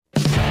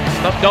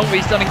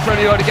McNulty's done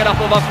incredibly well to get up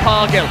above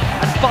Cargill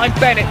and find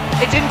Bennett.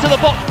 It's into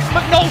the box.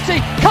 McNulty,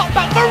 cut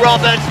back for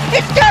Roberts.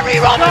 It's Gary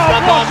Roberts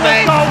for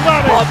Pompey.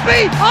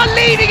 Pompey are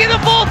leading in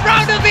the fourth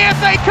round of the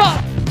FA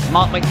Cup.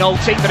 Mark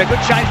McNulty, but a good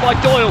chance by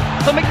Doyle.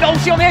 For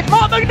McNulty on the edge.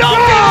 Mark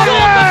McNulty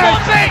scores for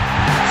Pompey.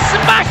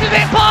 Smashes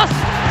it past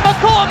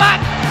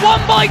McCormack.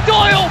 Won by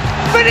Doyle.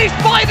 Finished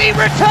by the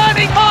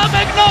returning Mark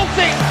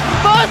McNulty.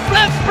 First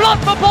left blood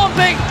for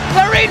Pompey.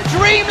 They're in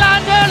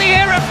dreamland early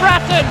here at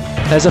Fratton.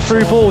 There's a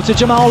through ball to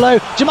Jamal Lowe.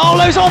 Jamal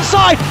Lowe's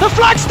onside. The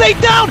flag stayed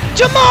down.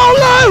 Jamal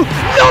Lowe,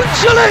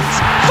 nonchalant,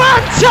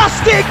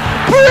 fantastic,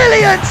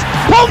 brilliant.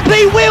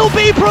 Pompey will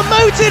be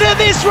promoted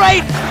at this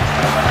rate.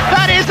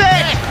 That is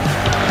it.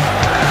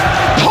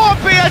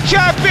 Pompey are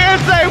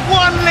champions. They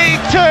won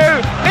League Two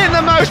in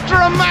the most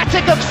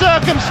dramatic of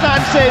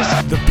circumstances.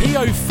 The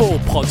PO4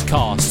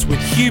 podcast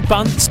with Hugh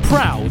Bunce,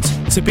 proud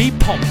to be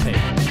Pompey.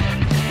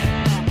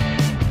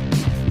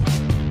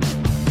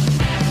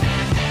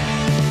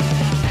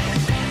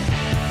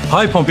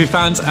 Hi Pompey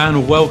fans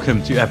and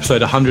welcome to episode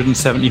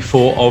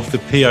 174 of the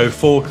PO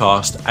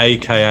Forecast,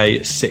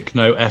 aka Sick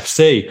Note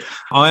FC.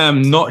 I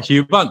am not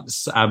Hugh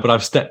Bunce, but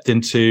I've stepped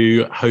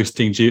into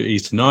hosting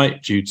duties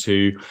tonight due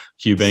to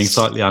Hugh being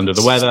slightly under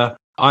the weather.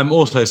 I'm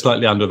also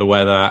slightly under the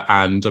weather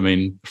and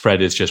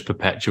Fred is just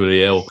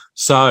perpetually ill.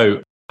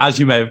 So as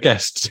you may have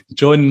guessed,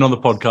 joining on the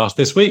podcast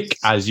this week,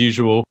 as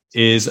usual,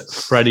 is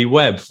Freddie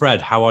Webb.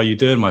 Fred, how are you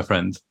doing, my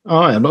friend?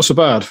 I am not so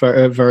bad.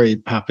 Very,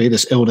 very happy.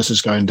 This illness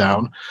is going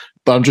down.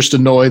 But I'm just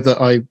annoyed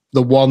that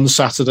the one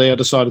Saturday I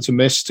decided to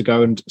miss to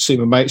go and see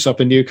my mates up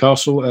in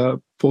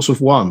Newcastle,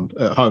 Portsmouth won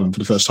at home for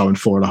the first time in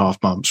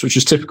 4.5 months, which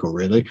is typical,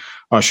 really.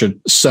 I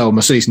should sell my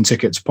season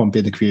ticket to Pompey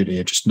in the community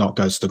and just not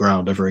go to the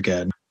ground ever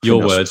again.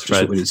 Your words,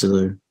 Fred. What we need to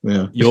do.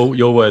 Yeah.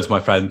 Your words, my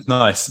friend.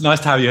 Nice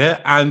to have you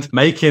here. And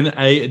making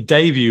a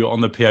debut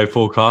on the PO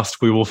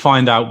Forecast, we will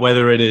find out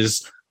whether it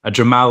is a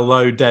Jamal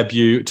Lowe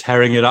debut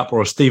tearing it up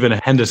or a Stephen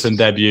Henderson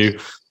debut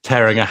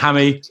tearing a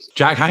hammy.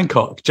 Jack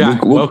Hancock.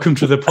 Jack, welcome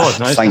to the pod.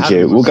 Nice thank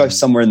you. We'll go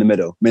somewhere in the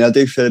middle. I mean, I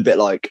do feel a bit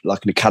like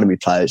an academy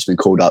player who's been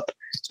called up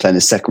playing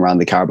the second round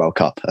of the Carabao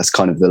Cup. That's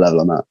kind of the level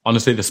I'm at.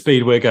 Honestly, the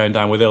speed we're going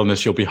down with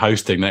illness, you'll be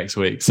hosting next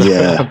week. So.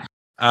 Yeah.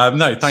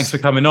 No, thanks for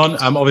coming on.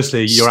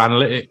 Obviously, your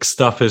analytics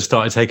stuff has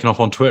started taking off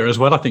on Twitter as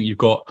well. I think you've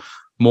got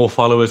more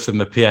followers than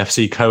the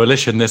PFC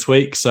coalition this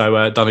week.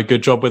 So done a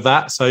good job with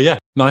that. So yeah,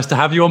 nice to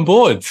have you on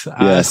board.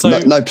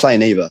 No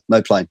plane either.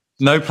 No plane.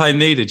 No plane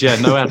needed. Yeah,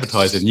 no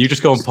advertising. You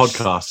just go on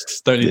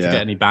podcasts. Don't need to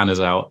get any banners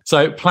out.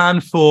 So plan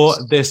for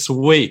this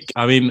week.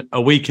 I mean,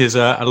 a week is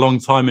a long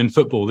time in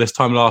football. This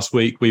time last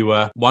week, we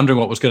were wondering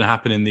what was going to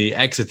happen in the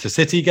Exeter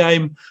City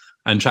game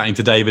and chatting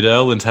to David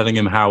Earl and telling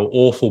him how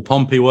awful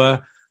Pompey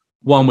were.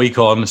 1 week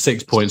on,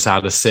 6 points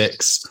out of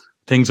 6.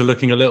 Things are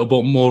looking a little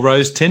bit more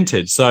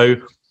rose-tinted. So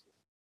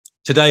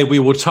today we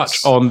will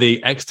touch on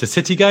the Exeter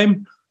City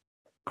game,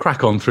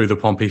 crack on through the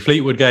Pompey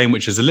Fleetwood game,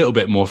 which is a little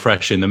bit more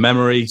fresh in the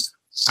memory,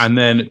 and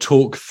then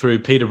talk through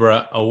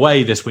Peterborough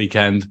away this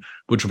weekend,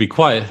 which will be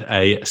quite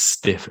a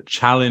stiff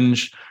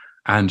challenge,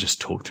 and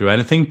just talk through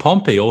anything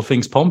Pompey, all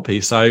things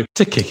Pompey. So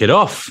to kick it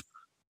off,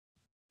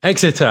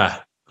 Exeter,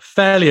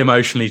 fairly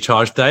emotionally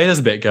charged day. There's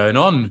a bit going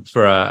on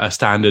for a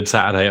standard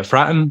Saturday at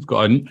Fratton.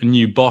 Got a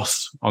new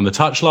boss on the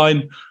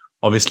touchline.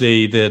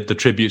 Obviously, the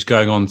tributes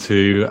going on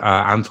to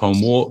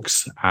Anton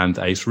Walkes and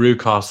Ace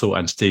Rewcastle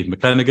and Steve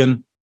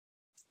McClenaghan.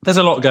 There's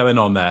a lot going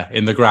on there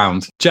in the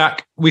ground.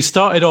 Jack, we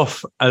started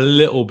off a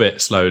little bit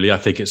slowly, I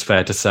think it's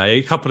fair to say.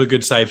 A couple of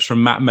good saves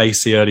from Matt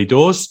Macey early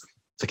doors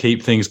to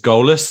keep things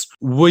goalless.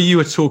 Were you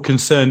at all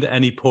concerned at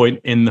any point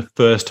in the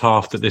first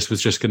half that this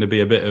was just going to be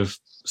a bit of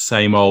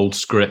same old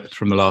script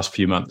from the last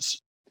few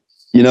months?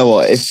 You know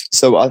what?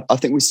 I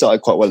think we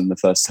started quite well in the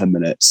first 10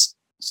 minutes.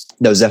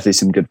 There was definitely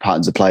some good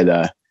patterns of play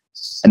there.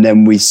 And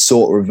then we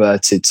sort of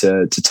reverted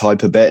to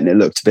type a bit, and it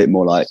looked a bit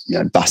more like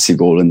Batty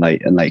ball and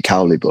late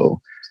Cowley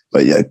ball.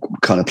 But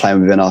kind of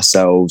playing within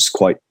ourselves,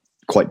 quite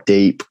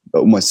deep, but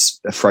almost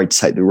afraid to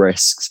take the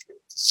risks.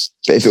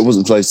 But if it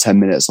wasn't for those 10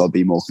 minutes, I'd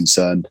be more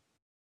concerned.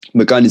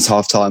 But going into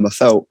half time, I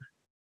felt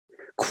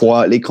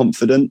quietly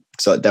confident.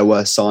 So there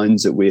were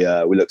signs that we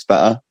looked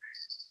better.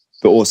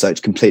 But also, it's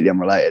completely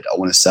unrelated. I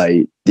want to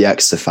say the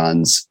Exeter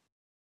fans,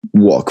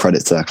 what a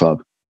credit to their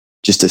club.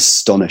 Just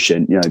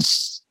astonishing,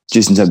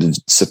 just in terms of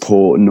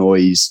support,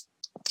 noise,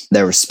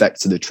 their respect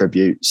to the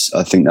tributes.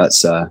 I think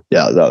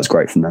that was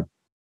great from them.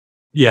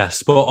 Yeah,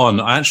 spot on.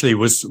 I actually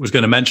was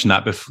going to mention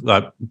that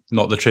before,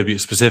 not the tribute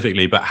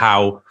specifically, but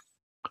how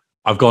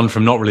I've gone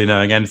from not really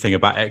knowing anything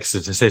about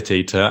Exeter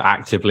City to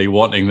actively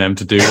wanting them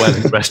to do well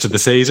in the rest of the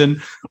season,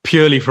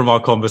 purely from our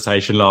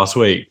conversation last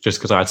week, just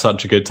because I had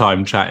such a good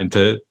time chatting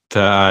to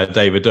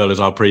David Earl as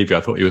our preview.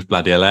 I thought he was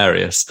bloody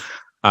hilarious.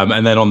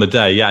 And then on the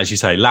day, as you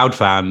say, loud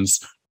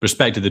fans,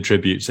 respected the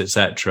tributes,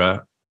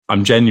 etc.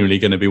 I'm genuinely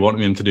going to be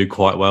wanting them to do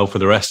quite well for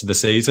the rest of the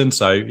season.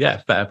 So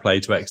yeah, fair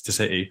play to Exeter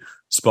City.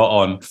 Spot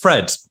on.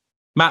 Fred,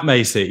 Matt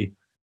Macey.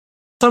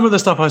 Some of the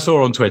stuff I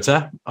saw on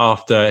Twitter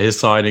after his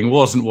signing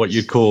wasn't what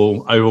you'd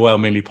call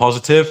overwhelmingly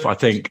positive. I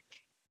think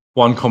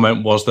One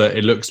comment was that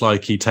it looks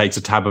like he takes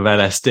a tab of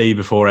LSD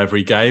before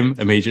every game,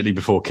 immediately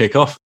before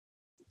kickoff.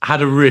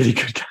 Had a really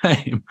good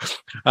game,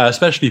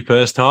 especially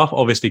first half.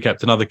 Obviously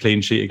kept another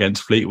clean sheet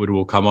against Fleetwood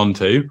we'll come on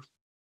to.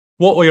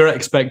 What were your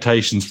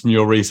expectations from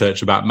your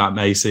research about Matt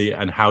Macey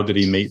and how did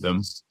he meet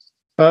them?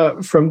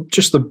 From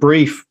just the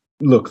brief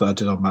look that I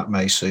did on Matt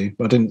Macey,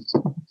 I didn't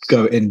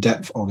go in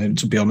depth on him,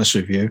 to be honest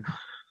with you.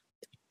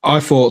 I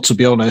thought, to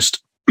be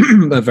honest,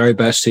 at very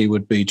best, he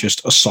would be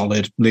just a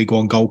solid League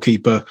One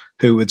goalkeeper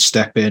who would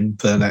step in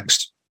for the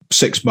next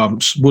 6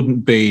 months.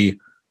 Wouldn't be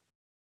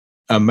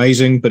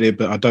amazing, but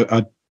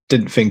I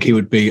didn't think he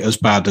would be as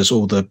bad as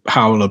all the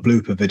howler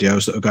blooper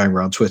videos that are going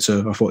around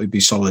Twitter. I thought he'd be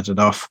solid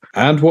enough.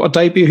 And what a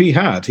debut he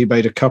had. He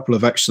made a couple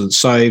of excellent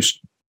saves.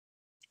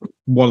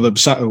 One of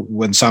them,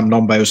 when Sam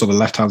Nombe was on the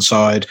left-hand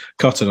side,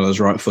 cutting on his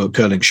right foot,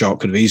 curling shot,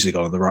 could have easily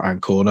gone in the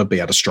right-hand corner, but he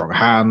had a strong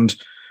hand.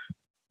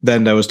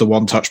 Then there was the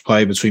one-touch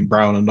play between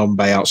Brown and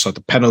Nombe outside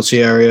the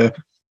penalty area.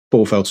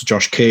 Ball fell to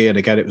Josh Key, and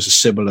again, it was a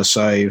similar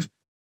save,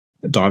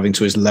 diving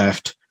to his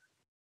left.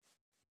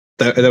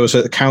 There was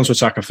a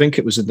counter-attack, I think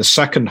it was in the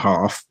second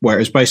half, where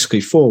it was basically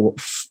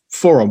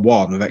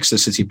 4-on-1 of Exeter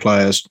City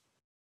players.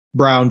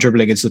 Brown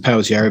dribbling into the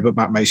penalty area, but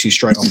Matt Macey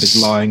straight off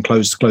his line,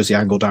 closed the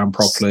angle down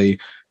properly,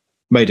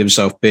 made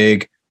himself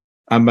big,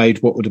 and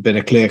made what would have been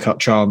a clear-cut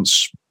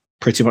chance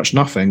pretty much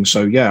nothing.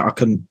 So, yeah, I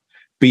couldn't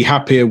be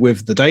happier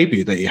with the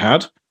debut that he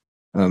had.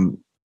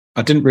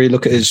 I didn't really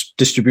look at his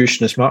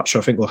distribution as much.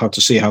 I think we'll have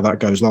to see how that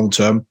goes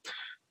long-term.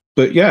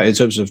 But, yeah, in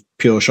terms of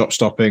pure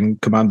shot-stopping,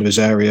 command of his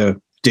area,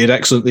 did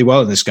excellently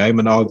well in this game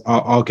and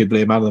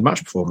arguably a man of the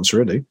match performance,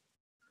 really.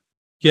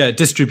 Yeah,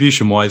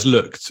 distribution-wise,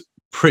 looked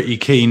pretty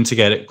keen to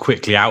get it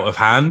quickly out of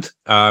hand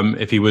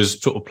if he was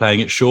sort of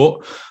playing it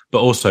short, but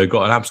also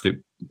got an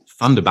absolute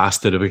thunder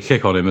bastard of a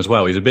kick on him as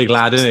well. He's a big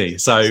lad, isn't he?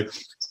 So,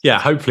 yeah,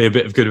 hopefully a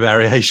bit of good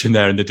variation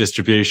there in the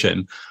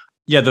distribution.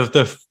 Yeah, I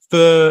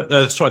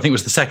think it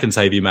was the second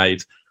save he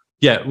made.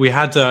 Yeah, we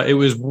had, it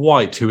was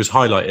White who was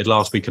highlighted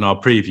last week in our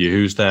preview,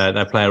 who's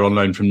their player on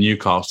loan from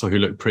Newcastle, who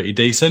looked pretty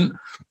decent.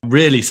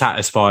 Really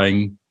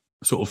satisfying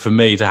sort of for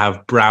me to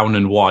have Brown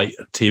and White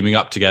teaming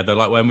up together.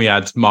 Like when we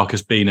had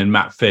Marcus Bean and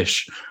Matt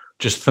Fish,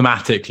 just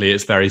thematically,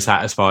 it's very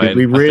satisfying.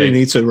 We really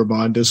need to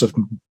remind us of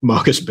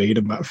Marcus Bean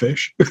and Matt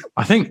Fish.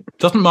 I think,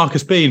 doesn't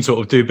Marcus Bean sort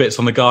of do bits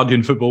on the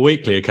Guardian Football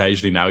Weekly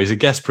occasionally now? He's a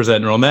guest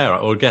presenter on there,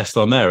 or a guest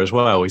on there as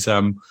well. It's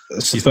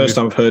the first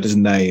time I've heard his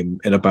name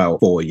in about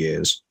 4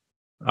 years.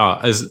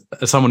 As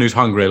someone who's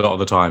hungry a lot of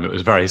the time, it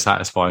was very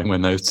satisfying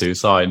when those two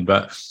signed.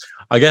 But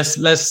I guess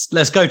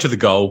let's go to the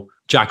goal.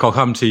 Jack, I'll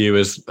come to you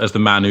as the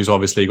man who's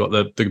obviously got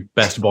the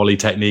best volley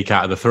technique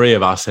out of the three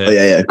of us here. Oh,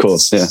 yeah, of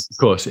course, yeah. Of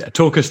course, yeah.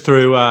 Talk us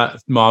through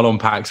Marlon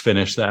Pack's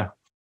finish there.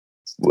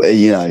 Well,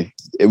 you know,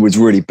 it was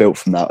really built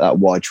from that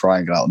wide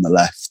triangle out on the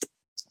left.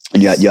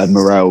 And you had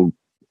Morel,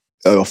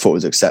 I thought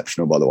was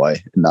exceptional, by the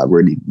way, in that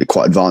really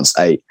quite advanced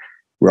 8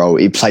 role.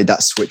 He played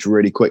that switch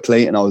really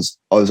quickly, and I was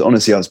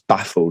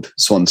baffled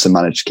Swanson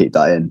managed to keep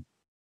that in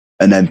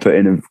and then put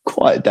in a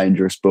quite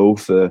dangerous ball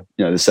for,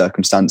 you know, the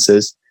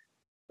circumstances.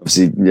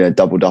 Obviously, yeah,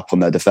 doubled up on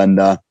their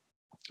defender,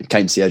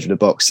 came to the edge of the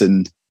box,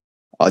 and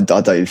I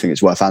don't even think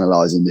it's worth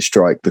analysing the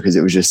strike because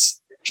it was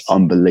just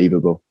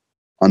unbelievable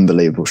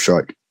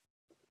strike.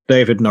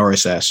 David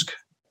Norris-esque.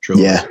 Sure.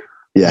 Yeah.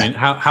 I mean,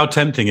 how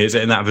tempting is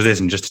it in that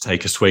position just to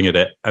take a swing at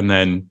it and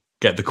then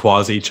get the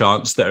quasi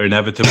chance that are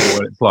inevitable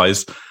when it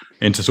flies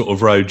into sort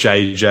of row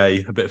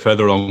JJ a bit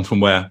further along from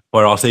where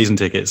our season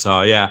tickets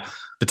are. Yeah,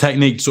 the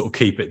technique to sort of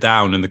keep it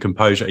down and the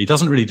composure. He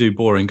doesn't really do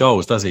boring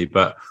goals, does he?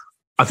 But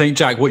I think,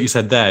 Jack, what you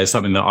said there is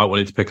something that I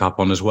wanted to pick up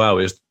on as well,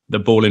 is the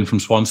ball in from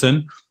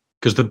Swanson,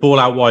 because the ball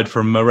out wide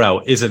from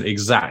Morel isn't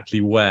exactly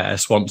where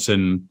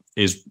Swanson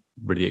is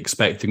really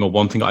expecting or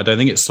wanting. I don't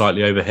think it's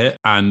slightly overhit.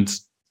 And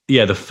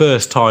yeah, the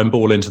first time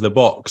ball into the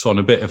box on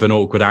a bit of an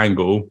awkward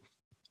angle,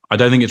 I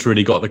don't think it's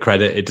really got the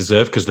credit it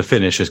deserved, because the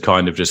finish has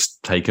kind of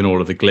just taken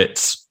all of the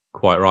glitz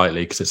quite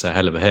rightly because it's a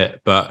hell of a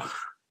hit. But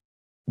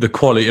the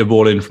quality of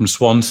ball in from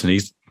Swanson,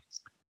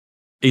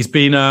 he's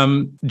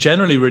been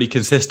generally really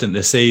consistent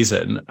this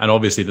season. And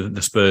obviously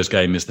the Spurs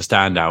game is the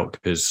standout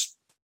because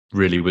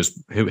really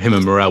was him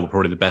and Morel were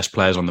probably the best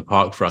players on the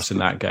park for us in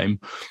that game.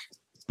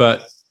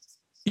 But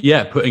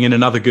yeah, putting in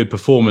another good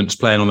performance,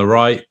 playing on the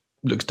right,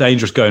 looks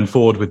dangerous going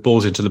forward with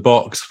balls into the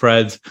box,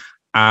 Fred,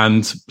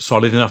 and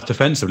solid enough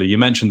defensively. You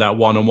mentioned that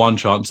one-on-one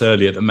chance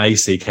earlier that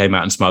Macey came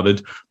out and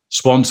smothered.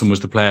 Swanson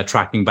was the player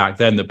tracking back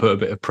then that put a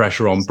bit of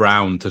pressure on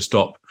Brown to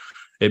stop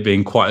it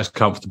being quite as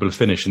comfortable a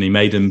finish, and he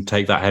made him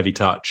take that heavy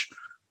touch.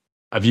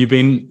 Have you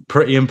been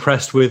pretty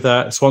impressed with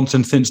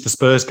Swanson since the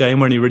Spurs game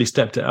when he really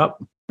stepped it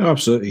up?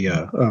 Absolutely,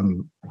 yeah.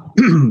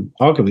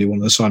 Arguably one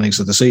of the signings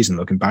of the season,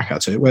 looking back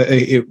at it. Where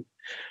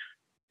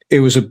it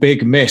was a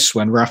big miss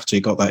when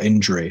Rafferty got that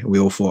injury. We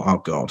all thought, oh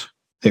God,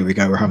 here we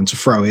go, we're having to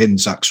throw in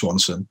Zach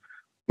Swanson.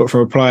 But for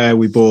a player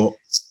we bought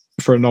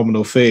for a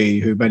nominal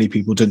fee, who many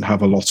people didn't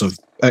have a lot of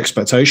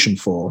expectation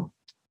for,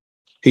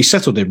 he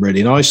settled in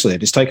really nicely.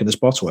 It's taken the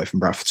spot away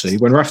from Rafferty.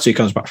 When Rafferty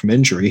comes back from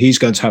injury, he's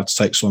going to have to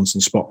take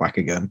Swanson's spot back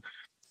again.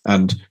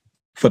 And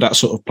for that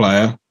sort of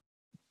player,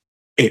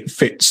 it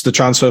fits the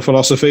transfer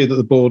philosophy that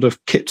the board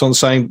have kept on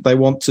saying they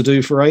want to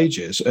do for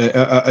ages.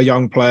 A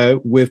young player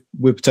with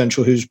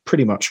potential who's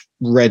pretty much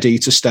ready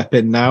to step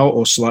in now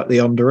or slightly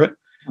under it.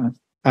 Right.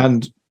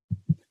 And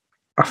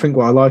I think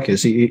what I like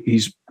is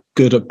he's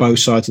good at both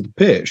sides of the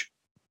pitch.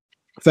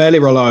 Fairly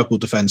reliable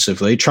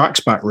defensively, tracks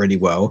back really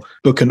well,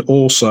 but can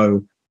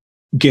also,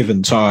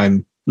 given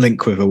time,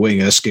 link with a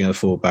winger, skin a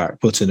fullback,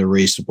 put in a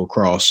reasonable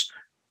cross.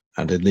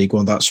 And in League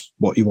One, that's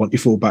what you want your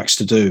fullbacks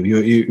to do.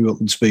 You want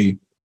them to be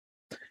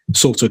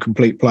sort of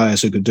complete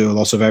players who can do a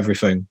lot of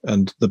everything.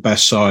 And the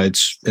best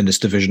sides in this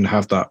division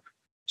have that.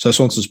 So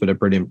Swanson's been a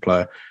brilliant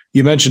player.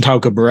 You mentioned how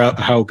good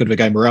of a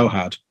game Morel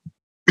had.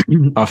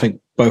 I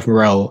think both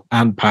Morel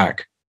and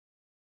Pack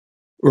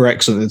were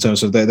excellent in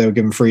terms of they were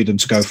given freedom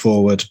to go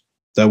forward.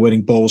 They're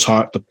winning balls high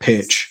up the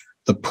pitch.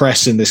 The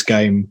press in this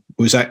game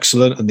was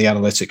excellent, and the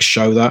analytics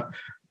show that.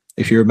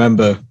 If you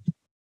remember,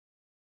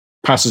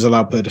 passes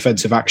allowed per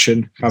defensive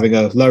action, having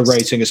a low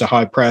rating is a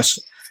high press.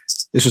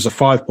 This was a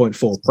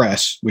 5.4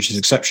 press, which is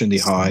exceptionally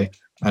high.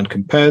 And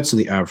compared to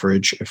the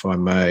average, if I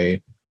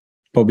may,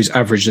 Bobby's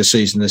average this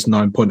season is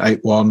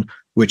 9.81,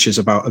 which is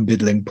about a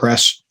middling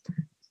press.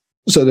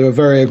 So they were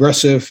very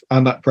aggressive,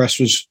 and that press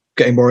was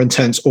getting more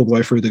intense all the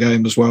way through the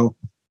game as well,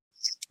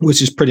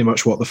 which is pretty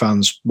much what the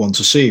fans want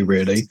to see,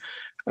 really.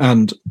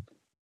 And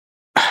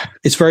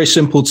it's very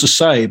simple to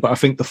say, but I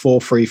think the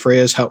 4-3-3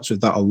 has helped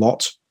with that a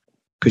lot,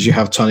 because you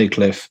have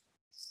Tunnicliffe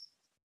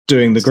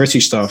doing the gritty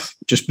stuff,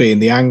 just being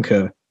the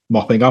anchor,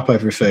 mopping up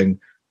everything,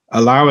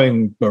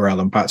 allowing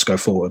Morel and Pat to go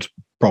forward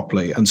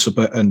properly and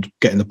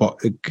get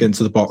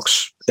into the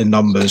box in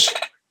numbers,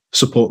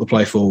 support the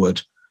play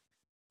forward.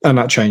 And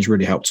that change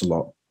really helped a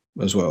lot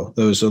as well.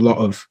 There was a lot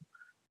of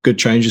good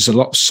changes, a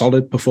lot of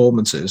solid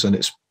performances, and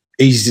it's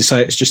easy to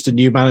say it's just a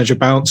new manager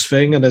bounce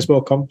thing and there's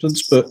more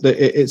confidence, but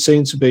it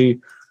seemed to be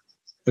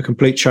a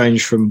complete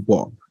change from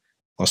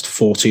last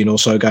 14 or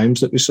so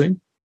games that we've seen.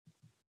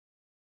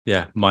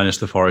 Yeah, minus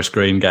the Forest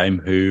Green game,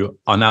 who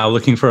are now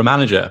looking for a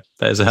manager.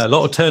 There's a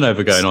lot of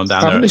turnover going on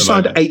down there. Haven't they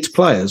signed 8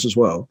 players as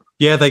well?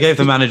 Yeah, they gave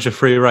the manager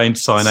free rein to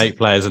sign 8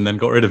 players and then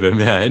got rid of him.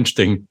 Yeah,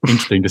 interesting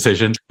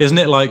decision. Isn't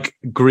it like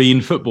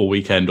Green football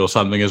weekend or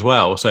something as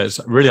well? So it's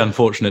really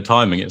unfortunate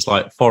timing. It's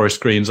like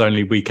Forest Green's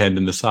only weekend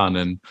in the sun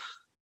and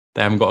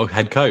they haven't got a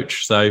head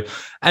coach. So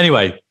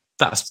anyway,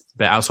 that's a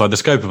bit outside the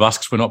scope of us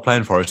because we're not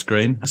playing Forest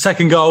Green.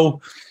 Second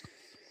goal,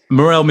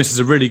 Morel misses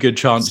a really good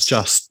chance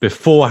just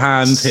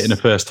beforehand, hitting a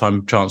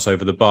first-time chance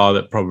over the bar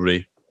that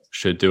probably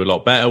should do a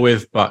lot better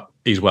with, but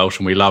he's Welsh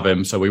and we love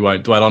him, so we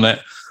won't dwell on it.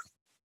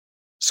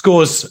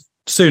 Scores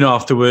soon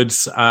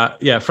afterwards.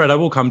 Fred, I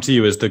will come to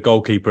you as the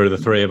goalkeeper of the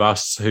three of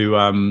us, who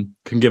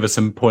can give us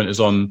some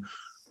pointers on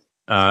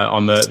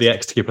the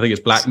ex-keeper. I think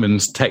it's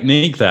Blackman's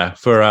technique there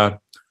for a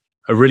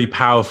really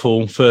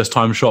powerful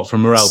first-time shot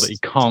from Morel that he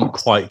can't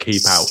quite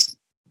keep out.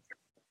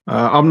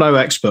 I'm no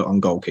expert on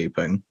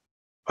goalkeeping.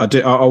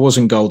 I was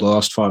in goal the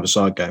last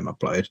 5-a-side game I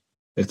played,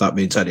 if that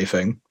means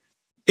anything.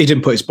 He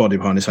didn't put his body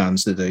behind his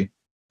hands, did he?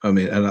 I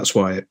mean, and that's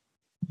why it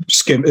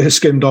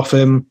skimmed off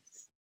him.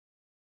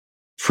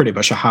 Pretty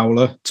much a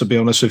howler, to be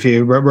honest with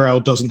you. Morel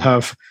doesn't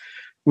have,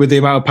 with the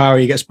amount of power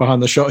he gets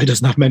behind the shot, he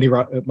doesn't have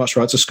much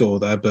right to score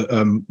there, but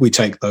we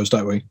take those,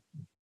 don't we?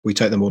 We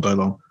take them all day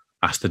long.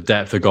 That's the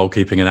depth of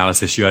goalkeeping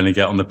analysis you only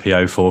get on the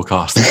PO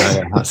forecast.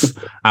 That's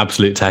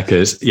absolute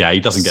techers. Yeah,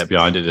 he doesn't get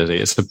behind it, does he?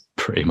 It's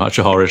pretty much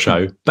a horror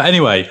show. But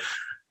anyway,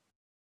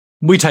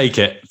 we take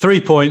it.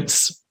 3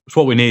 points. It's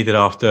what we needed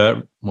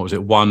after,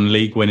 one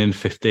league win in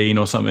 15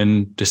 or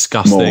something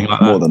disgusting like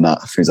that. More than that.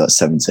 I think it was like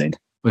 17.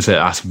 Was it?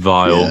 That's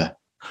vile. Yeah.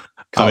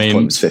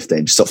 Point was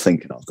 15. Just stop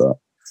thinking of that.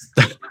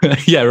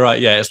 Yeah,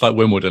 right. Yeah, it's like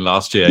Wimbledon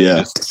last year.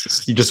 Yeah.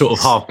 You just sort of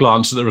half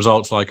glance at the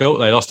results like, oh,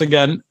 they lost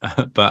again.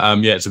 But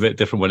it's a bit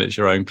different when it's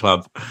your own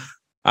club.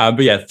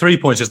 But yeah, 3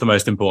 points is the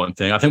most important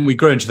thing. I think we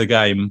grew into the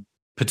game,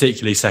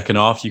 particularly second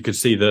half. You could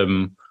see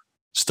them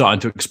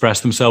starting to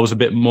express themselves a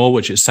bit more,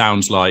 which it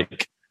sounds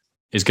like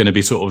is going to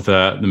be sort of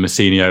the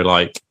Mousinho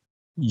like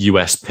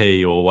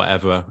USP or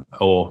whatever,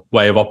 or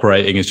way of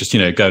operating is just,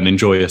 go and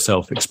enjoy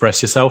yourself,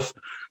 express yourself.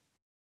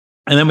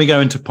 And then we go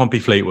into Pompey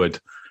Fleetwood.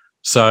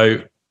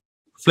 So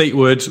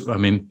Fleetwood, I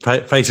mean,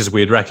 faces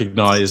we'd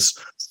recognise.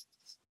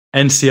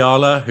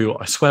 Enciala, who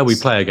I swear we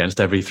play against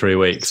every 3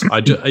 weeks.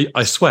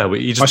 I swear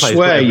he just plays.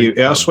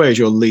 I swear he's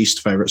your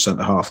least favourite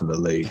centre half in the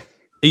league.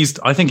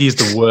 I think he's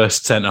the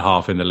worst centre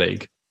half in the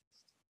league.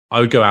 I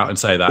would go out and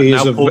say that.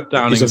 He's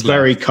a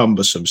very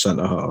cumbersome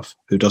centre half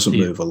who doesn't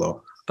move a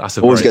lot.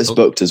 Always gets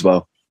booked as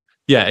well.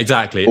 Yeah,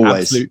 exactly.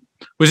 Always.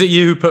 Was it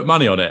you who put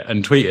money on it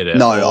and tweeted it?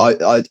 No,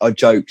 I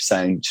joked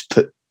saying just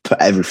put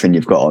everything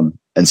you've got on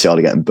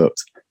Enciala getting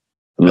booked.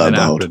 Lo and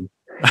behold.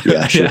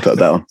 Yeah, I should have put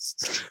that on.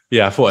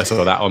 Yeah, I thought I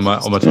saw that on my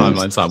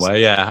timeline somewhere.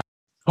 Yeah.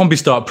 Pompey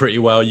start pretty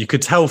well. You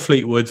could tell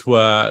Fleetwood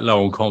were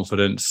low on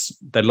confidence.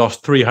 They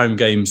lost 3 home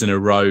games in a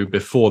row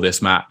before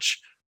this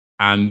match.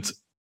 And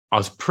I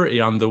was pretty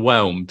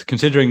underwhelmed,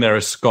 considering they're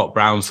a Scott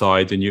Brown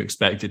side and you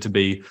expect it to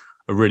be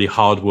a really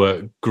hard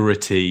work,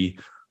 gritty,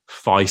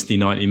 feisty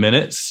 90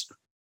 minutes.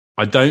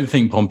 I don't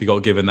think Pompey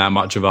got given that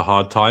much of a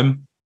hard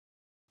time.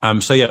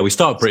 So yeah, we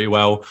start pretty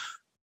well.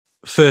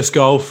 First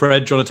goal,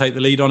 Fred, do you want to take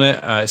the lead on it?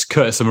 It's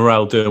Curtis and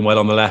Morel doing well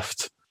on the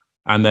left.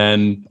 And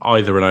then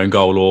either an own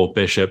goal or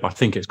Bishop. I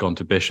think it's gone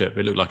to Bishop.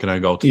 It looked like an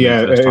own goal to me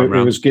the first time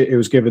round. It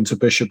was given to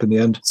Bishop in the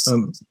end.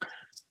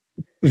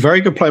 Very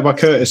good play by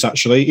Curtis,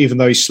 actually. Even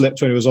though he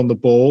slipped when he was on the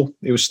ball,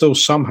 he was still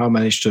somehow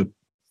managed to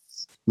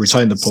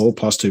retain the ball,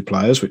 plus 2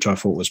 players, which I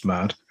thought was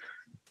mad.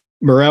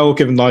 Morel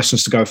given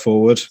license to go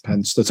forward,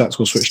 hence the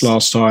tactical switch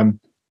last time.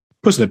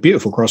 Puts in a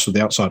beautiful cross with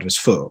the outside of his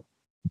foot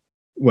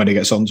when he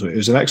gets onto it. It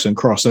was an excellent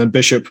cross. And then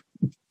Bishop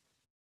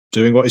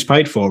doing what he's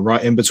paid for,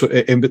 right in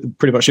between,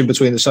 pretty much in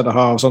between the centre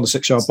halves on the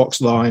 6-yard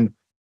box line.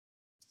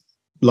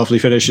 Lovely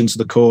finish into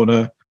the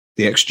corner.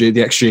 The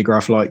XG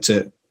graph liked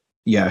it.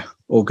 Yeah,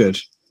 all good.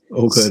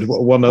 All good.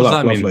 1-0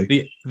 up,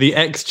 lovely. The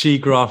XG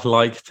graph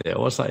liked it.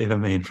 What's that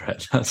even mean,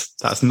 Fred?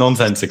 That's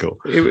nonsensical.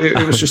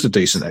 It was just a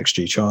decent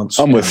XG chance.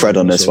 I'm with Fred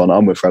on this one.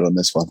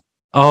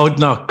 Oh,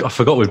 no, I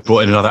forgot we've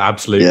brought in another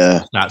absolute.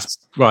 Yeah. That's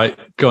right.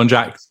 Go on,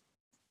 Jack.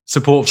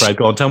 Support Fred.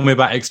 Go on, tell me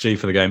about XG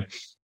for the game.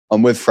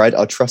 I'm with Fred.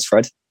 I trust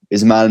Fred.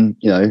 He's a man,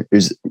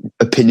 whose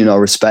opinion I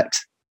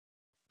respect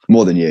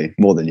more than you.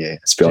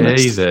 Let's be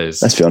honest.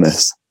 Jesus. Let's be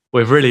honest.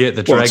 We've really hit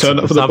the dregs of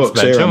the subs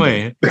bench, haven't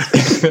we?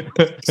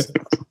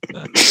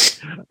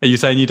 Are you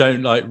saying you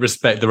don't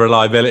respect the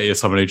reliability of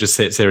someone who just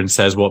sits here and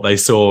says what they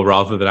saw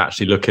rather than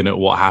actually looking at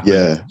what happened?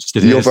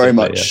 Yeah, you're very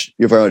much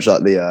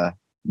like the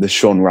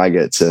Sean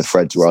Raggett to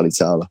Fred's Riley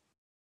Taylor.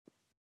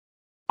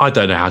 I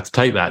don't know how to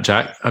take that,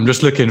 Jack. I'm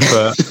just looking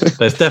for.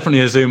 There's definitely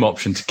a Zoom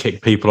option to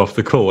kick people off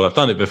the call. I've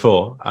done it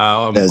before.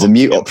 There's a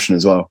mute option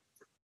as well.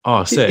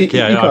 Oh, sick!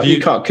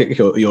 You can't kick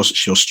your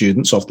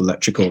students off the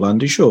lecture call,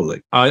 Andy.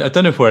 Surely. I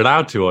don't know if we're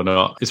allowed to or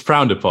not. It's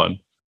frowned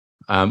upon.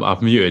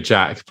 I've muted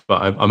Jack,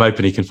 but I'm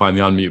hoping he can find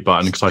the unmute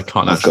button because I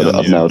can't actually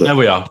unmute. There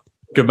we are.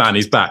 Good man,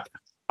 he's back.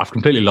 I've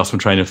completely lost my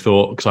train of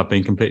thought because I've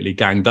been completely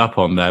ganged up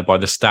on there by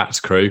the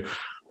stats crew.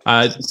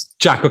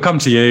 Jack, I'll come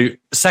to you.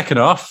 Second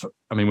half,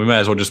 I mean, we may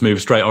as well just move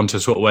straight on to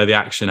sort of where the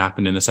action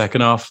happened in the second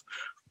half.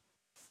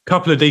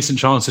 Couple of decent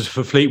chances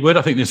for Fleetwood.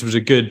 I think this was a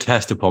good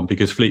test of Pompey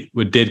because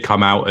Fleetwood did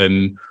come out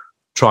and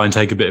try and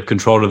take a bit of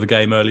control of the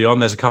game early on.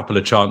 There's a couple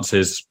of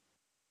chances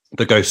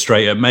that go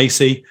straight at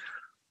Macy.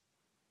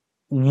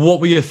 What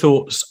were your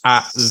thoughts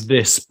at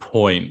this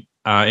point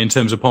in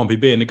terms of Pompey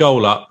being the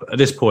goal up? At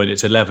this point,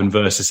 it's 11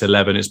 versus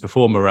 11. It's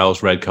before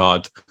Morel's red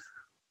card.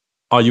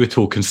 Are you at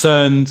all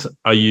concerned?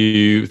 Are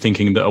you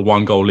thinking that a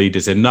 1-goal lead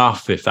is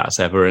enough, if that's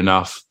ever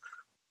enough?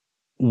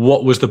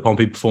 What was the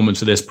Pompey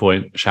performance at this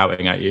point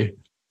shouting at you?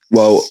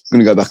 Well, I'm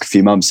going to go back a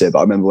few months here, but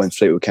I remember when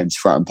Fleetwood came to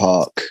Fratton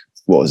Park,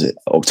 what was it,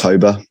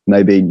 October,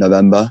 maybe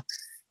November?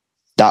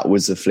 That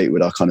was the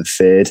Fleetwood I kind of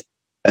feared.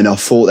 And I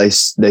thought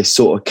they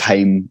sort of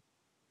came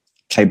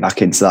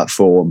back into that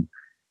form.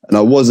 And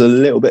I was a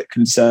little bit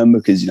concerned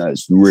because,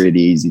 it's really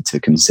easy to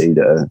concede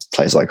at a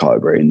place like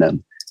Highbury. And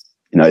then,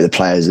 the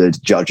players are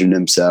judging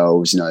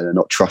themselves, they're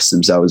not trusting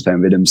themselves,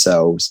 playing with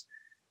themselves.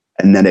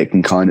 And then it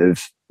can kind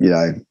of,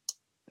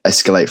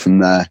 escalate from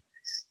there.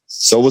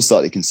 So I was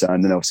slightly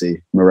concerned. And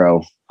obviously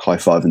Morel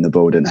high-fiving the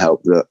ball didn't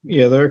help that.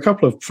 Yeah, there are a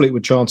couple of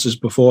Fleetwood chances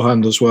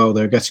beforehand as well.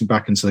 They're getting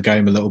back into the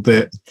game a little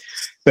bit.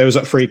 There was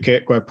that free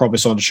kick where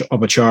Promise on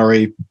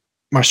Obachari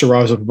managed to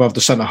rise up above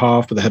the centre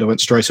half, but the header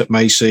went straight at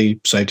Macy,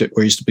 saved it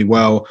reasonably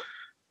well.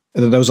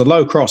 And then there was a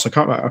low cross. I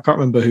can't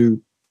remember who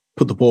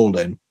put the ball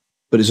in,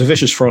 but it's a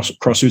vicious cross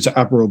through to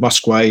Admiral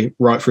Musquay,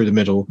 right through the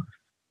middle.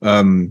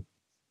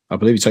 I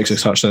believe he takes a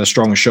touch there, a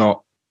strong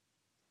shot.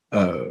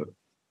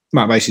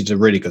 Matt Macy did a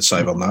really good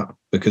save on that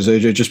because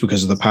of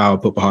the power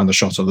put behind the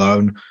shot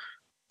alone.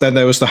 Then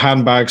there was the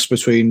handbags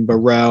between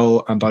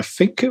Morel and I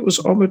think it was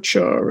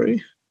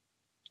Obachari.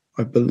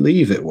 I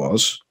believe it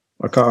was.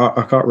 I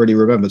can't really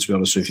remember, to be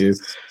honest with you.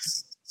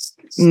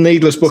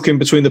 Needless booking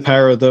between the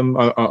pair of them.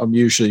 I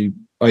usually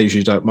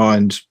don't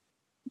mind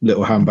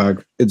little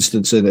handbag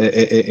incidents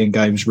in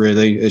games.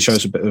 Really, it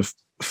shows a bit of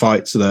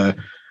fight there.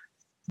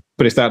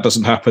 But if that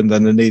doesn't happen,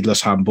 then the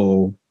needless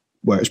handball,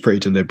 where it's pretty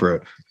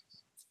deliberate,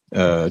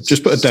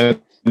 just put a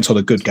dent on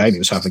a good game he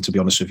was having. To be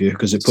honest with you,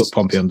 because it put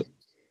Pompey under.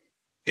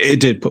 It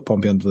did put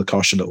Pompey under the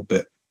cosh a little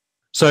bit.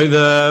 So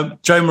the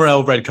Joe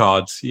Morel red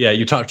cards, yeah,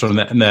 you touched on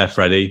that in there,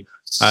 Freddie.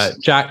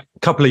 Jack, a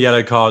couple of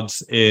yellow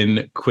cards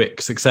in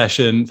quick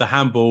succession. The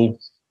handball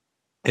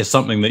is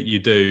something that you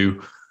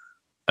do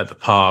at the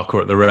park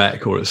or at the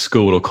rec or at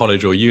school or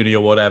college or uni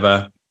or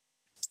whatever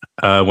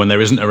when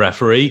there isn't a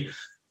referee.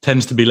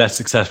 Tends to be less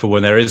successful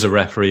when there is a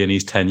referee and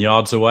he's 10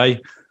 yards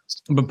away.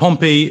 But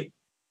Pompey,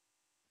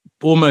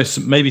 almost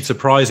maybe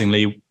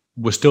surprisingly,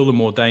 were still the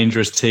more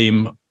dangerous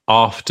team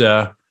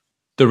after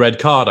the red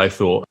card, I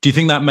thought. Do you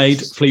think that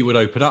made Fleetwood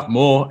open up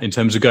more in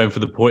terms of going for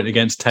the point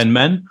against 10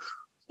 men?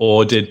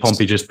 Or did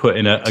Pompey just put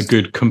in a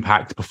good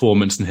compact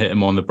performance and hit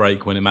him on the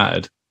break when it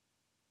mattered?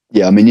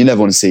 Yeah, I mean, you never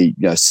want to see,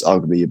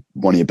 arguably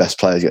one of your best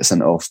players get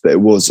sent off, but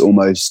it was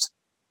almost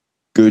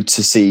good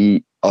to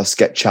see us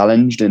get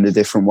challenged in a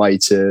different way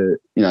to,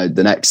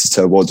 than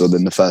Exeter was or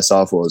than the first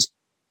half was.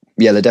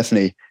 Yeah, they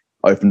definitely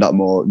opened up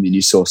more. I mean,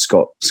 you saw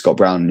Scott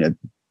Brown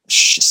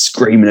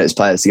screaming at his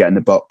players to get in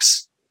the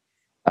box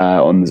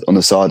on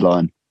the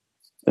sideline,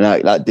 and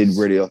that did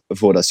really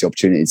afford us the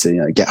opportunity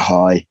to get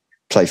high,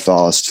 play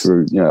fast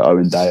through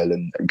Owen Dale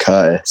and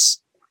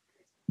Curtis,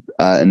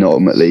 and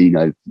ultimately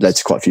led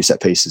to quite a few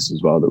set pieces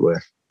as well that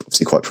we're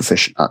obviously quite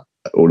proficient at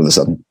all of a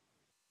sudden.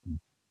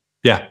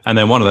 Yeah, and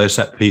then one of those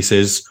set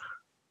pieces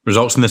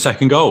results in the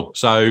second goal.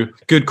 So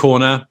good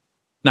corner.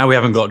 Now we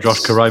haven't got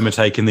Josh Koroma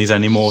taking these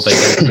anymore. They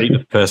can beat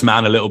the first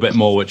man a little bit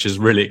more, which is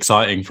really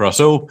exciting for us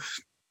all.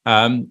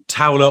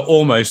 Towler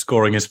almost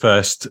scoring his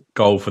first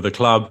goal for the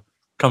club,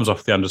 comes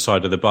off the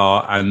underside of the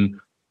bar. And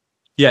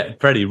yeah,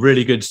 Freddie,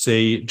 really good to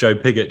see Joe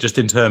Pigott just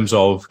in terms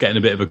of getting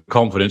a bit of a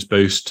confidence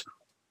boost.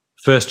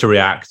 First to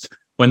react.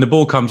 When the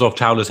ball comes off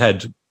Towler's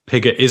head,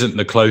 Pigott isn't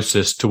the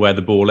closest to where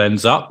the ball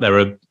ends up. There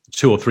are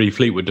 2 or 3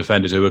 Fleetwood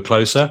defenders who are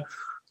closer,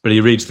 but he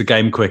reads the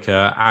game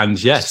quicker. And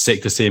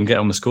sick to see him get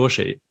on the score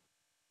sheet.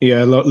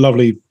 Yeah,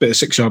 lovely bit of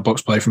 6-yard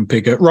box play from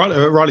Pigott.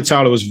 Riley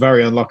Towler was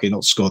very unlucky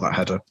not to score that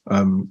header.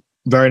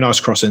 Very nice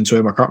cross into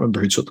him. I can't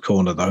remember who took the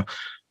corner though,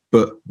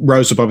 but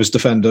rose above his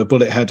defender,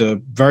 bullet header.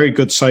 Very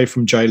good save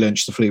from Jay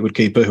Lynch, the Fleetwood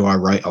keeper, who I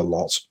rate a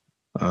lot.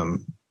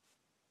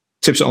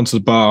 Tips it onto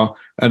the bar,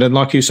 and then,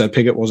 like you said,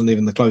 Pigott wasn't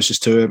even the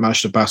closest to it.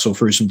 Managed to battle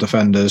through some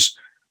defenders,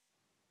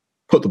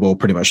 put the ball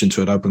pretty much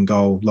into an open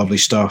goal. Lovely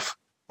stuff.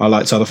 I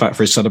liked the fact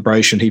for his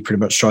celebration, he pretty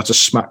much tried to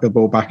smack the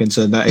ball back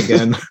into the net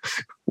again,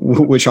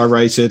 which I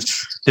rated.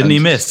 Didn't he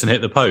miss and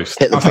hit the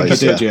post? I think he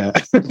did, yeah.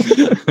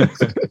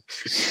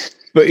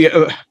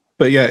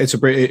 But yeah, it's a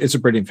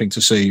brilliant thing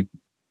to see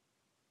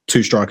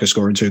 2 strikers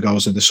scoring 2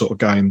 goals in this sort of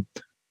game.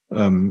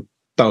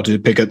 That'll do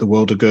Pigott the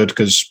world of good,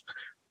 because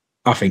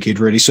I think he'd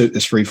really suit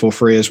this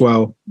 3-4-3 as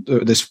well.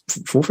 This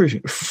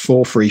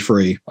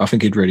 4-3-3, I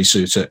think he'd really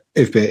suit it.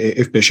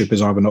 If Bishop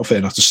is either not fit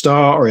enough to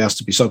start or he has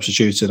to be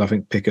substituted, I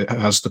think Pigott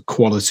has the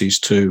qualities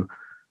to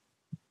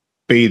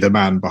be the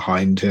man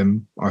behind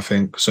him, I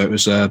think. So it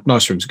was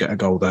nice for him to get a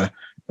goal there.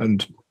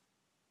 And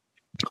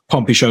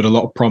Pompey showed a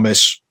lot of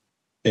promise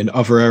in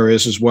other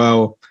areas as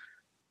well.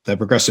 Their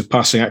progressive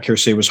passing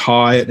accuracy was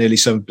high at nearly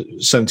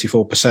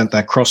 74%.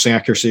 Their crossing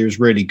accuracy was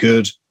really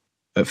good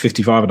at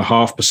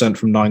 55.5%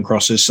 from 9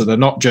 crosses. So they're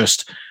not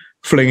just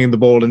flinging the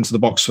ball into the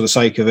box for the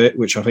sake of it,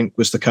 which I think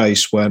was the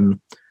case when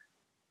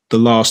the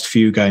last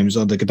few games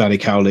under Danny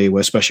Cowley,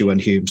 where especially when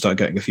Hume started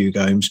getting a few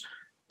games,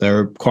 they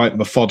were quite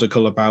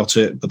methodical about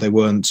it, but they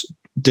weren't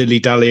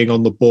dilly-dallying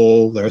on the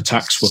ball. Their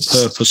attacks were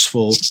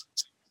purposeful.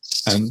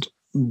 And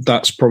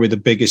that's probably the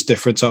biggest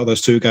difference out of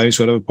those 2 games.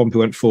 Whenever Pompey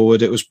went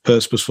forward, it was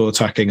purposeful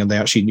attacking and they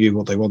actually knew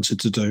what they wanted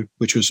to do,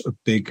 which was a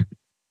big,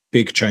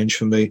 big change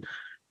for me.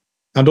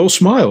 And all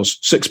smiles,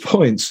 6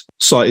 points.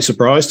 Slightly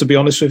surprised, to be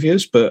honest with you,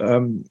 but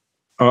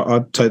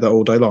I'd take that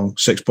all day long.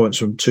 6 points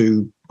from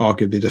 2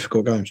 arguably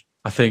difficult games.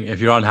 I think if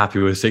you're unhappy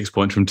with 6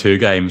 points from 2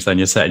 games, then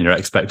you're setting your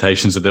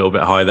expectations a little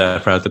bit high there,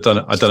 Fred. I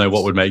don't know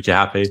what would make you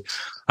happy.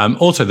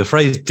 Also, the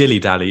phrase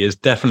dilly-dally is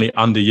definitely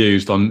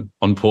underused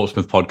on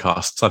Portsmouth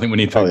podcasts. I think we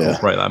need to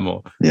incorporate that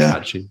more. Yeah.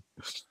 Actually.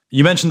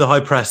 You mentioned the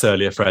high press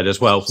earlier, Fred,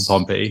 as well for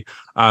Pompey.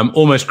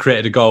 Almost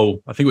created a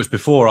goal. I think it was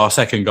before our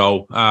second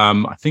goal. I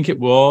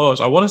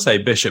want to say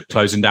Bishop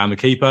closing down the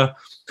keeper.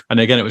 And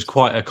again, it was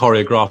quite a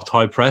choreographed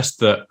high press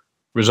that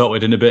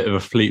resulted in a bit of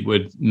a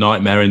Fleetwood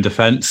nightmare in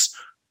defence.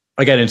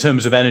 Again, in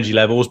terms of energy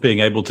levels, being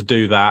able to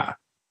do that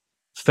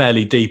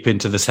fairly deep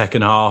into the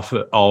second half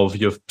of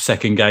your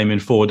second game in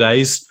 4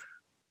 days,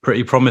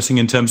 pretty promising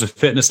in terms of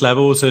fitness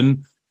levels.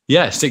 And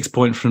 6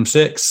 points from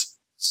 6.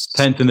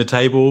 10th in the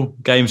table,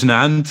 games in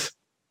hand.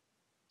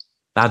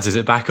 Lads, is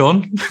it back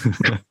on?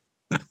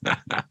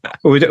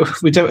 We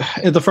don't.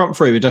 In the front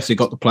 3, we definitely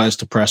got the players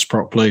to press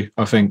properly.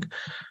 I think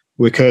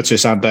with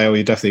Curtis and Dale,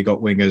 you definitely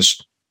got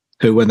wingers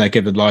who, when they're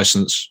given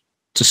license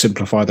to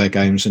simplify their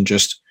games and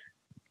just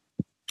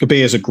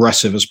be as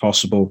aggressive as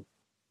possible.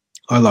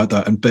 I like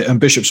that. And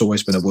Bishop's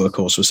always been a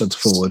workhorse for centre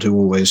forward who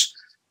always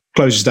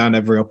closes down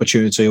every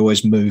opportunity,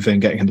 always moving,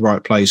 getting in the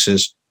right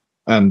places.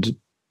 And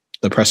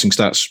the pressing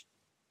stats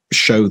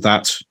show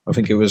that. I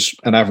think it was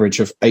an average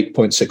of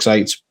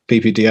 8.68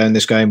 PPDA in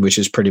this game, which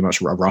is pretty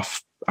much a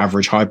rough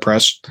average high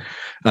press.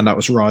 And that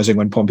was rising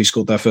when Pompey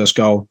scored their first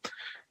goal.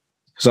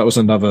 So that was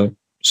another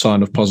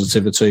sign of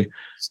positivity.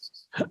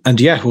 And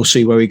we'll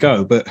see where we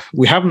go. But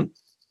we haven't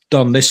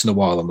done this in a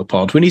while on the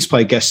pod. We need to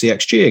play Guess the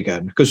XG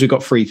again because we've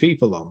got 3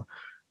 people on.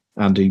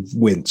 And he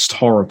winced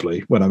horribly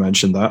when I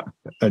mentioned that.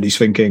 And he's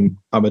thinking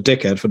I'm a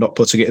dickhead for not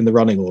putting it in the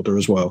running order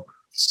as well.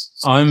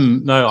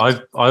 I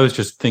was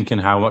just thinking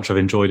how much I've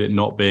enjoyed it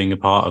not being a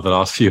part of the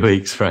last few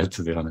weeks, Fred,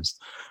 to be honest.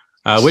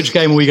 Which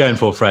game are we going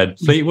for, Fred?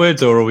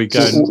 Fleetwood, or are we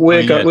going?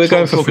 We're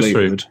going for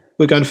Fleetwood.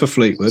 We're going for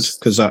Fleetwood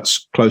because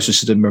that's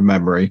closest in my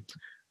memory.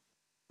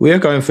 We are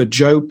going for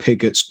Joe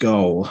Pigott's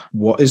goal.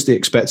 What is the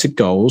expected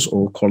goals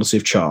or quality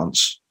of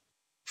chance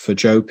for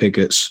Joe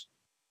Pigott's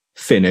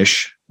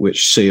finish,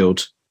 which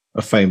sealed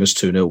a famous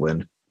 2-0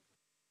 win?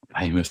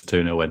 Famous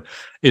 2-0 win.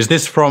 Is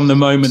this from the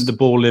moment the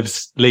ball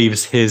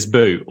leaves his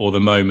boot, or the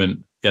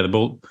moment the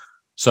ball?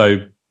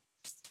 So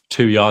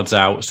 2 yards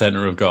out,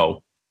 centre of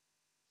goal.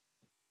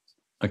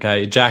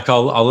 Okay, Jack,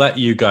 I'll let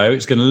you go.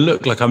 It's going to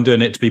look like I'm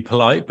doing it to be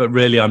polite, but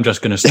really I'm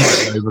just going to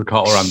slightly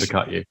overcut or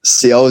undercut you.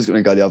 See, I was going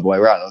to go the other way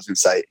around. I was going to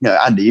say,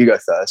 Andy, you go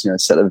first.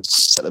 Set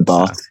the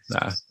bar.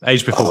 Nah.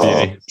 Age before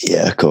beauty.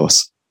 Yeah, of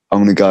course.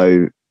 I'm going to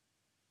go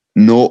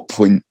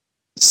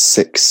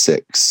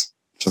 0.66.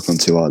 Chuck on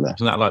too high there.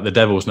 Isn't that like the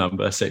devil's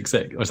number,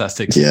 6'6"? Or is that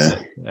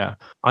 6'6"? Yeah.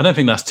 I don't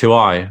think that's too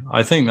high.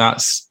 I think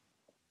that's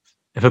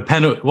if a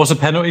penalty. What's a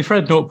penalty,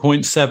 Fred?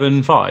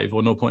 0.75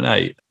 or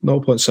 0.8?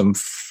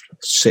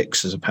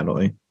 0.76 is a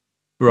penalty.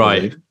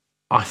 Right.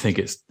 I think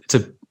it's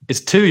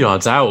 2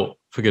 yards out,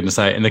 for goodness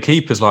sake, and the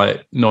keeper's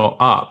like not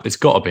up. It's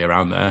got to be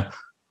around there.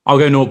 I'll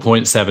go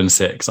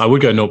 0.76. I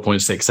would go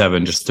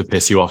 0.67 just to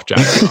piss you off,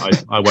 Jack.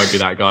 I won't be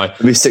that guy.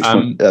 It'll be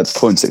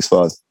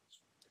 0.65.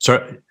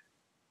 Sorry,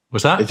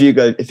 what's that? If you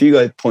go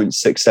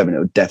 0.67, it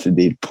would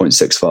definitely be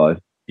 0.65.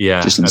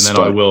 Yeah, and then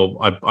I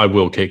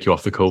will kick you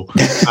off the call.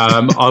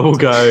 I will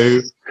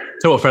go.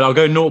 So what, Fred? I'll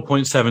go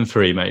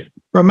 0.73, mate.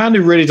 Well, Mandy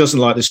really doesn't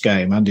like this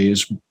game. Andy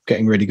is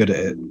getting really good at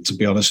it, to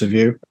be honest with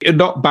you.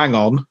 Not bang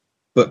on,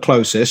 but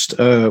closest.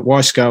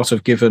 Y-Scout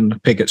have given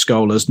Pigott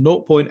Scholars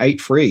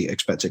 0.83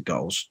 expected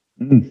goals.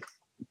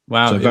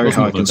 Wow, so very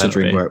high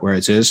considering where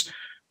it is.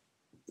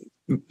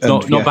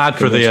 Not bad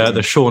for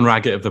the Sean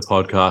Raggett of the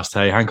podcast,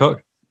 hey,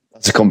 Hancock?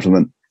 That's a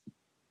compliment.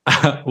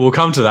 We'll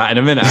come to that in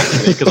a minute,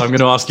 actually, because I'm going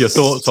to ask your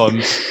thoughts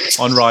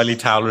on Riley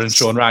Towler and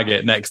Sean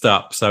Raggett next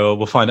up. So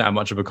we'll find out how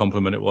much of a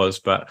compliment it was.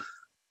 But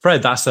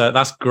Fred, that's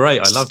great.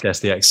 I love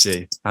Guess the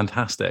XG.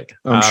 Fantastic.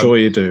 I'm sure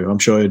you do.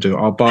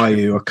 I'll buy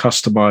you a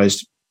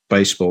customized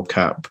baseball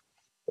cap,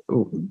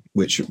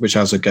 which will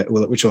have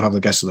the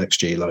Guess the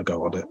XG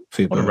logo on it.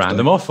 What a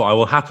random offer. I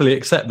will happily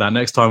accept that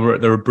next time we're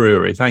at the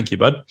brewery. Thank you,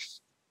 bud.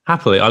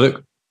 Happily. I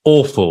look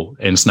awful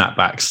in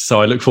snapbacks,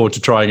 so I look forward to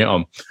trying it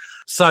on.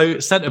 So,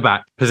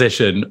 centre-back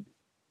position,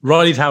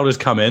 Riley Towler's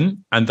come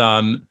in and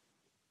done,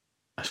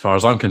 as far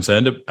as I'm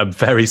concerned, a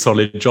very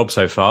solid job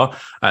so far.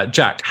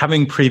 Jack,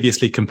 having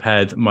previously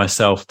compared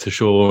myself to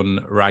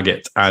Sean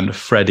Raggett and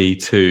Freddie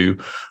to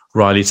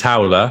Riley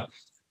Towler,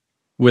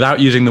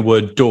 without using the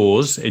word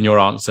doors in your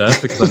answer,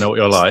 because I know what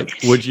you're like,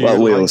 would you...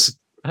 wheels.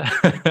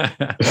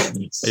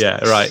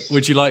 Yeah, right.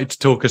 Would you like to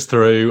talk us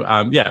through,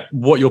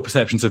 what your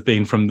perceptions have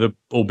been from the,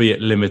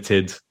 albeit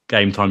limited,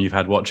 game time you've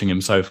had watching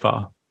him so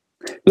far?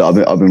 Look,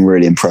 I've been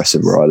really impressed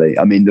with Riley.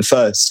 I mean, the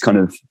first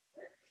 20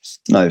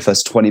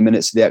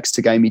 minutes of the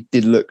Exeter game, he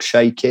did look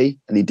shaky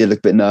and he did look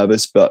a bit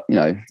nervous, but,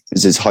 it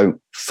was his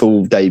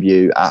full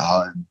debut at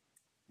home.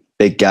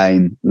 Big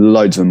game,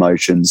 loads of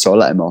emotions, so I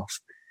let him off.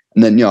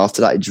 And then,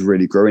 after that, he just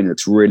really grew in. He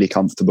looks really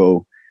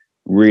comfortable,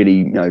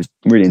 really,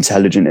 really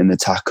intelligent in the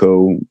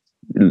tackle,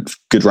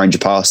 good range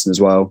of passing as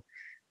well.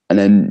 And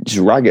then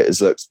just Raggett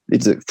he's looked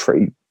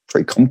pretty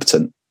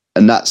competent.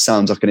 And that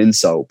sounds like an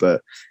insult,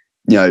 but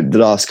the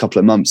last couple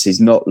of months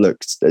it's not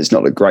looked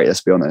great,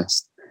 let's be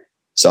honest.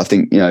 So I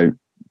think,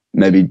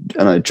 maybe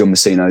John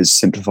Messino's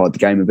simplified the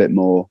game a bit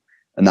more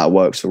and that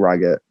works for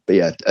Raggett. But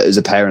yeah, as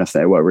a pair, I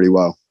think they work really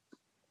well.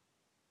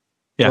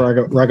 Yeah.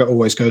 Raggett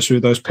always goes through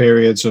those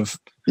periods of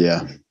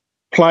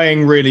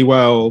playing really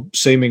well,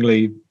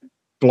 seemingly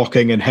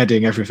blocking and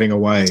heading everything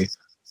away,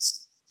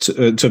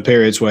 to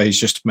periods where he's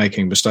just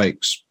making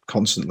mistakes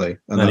constantly.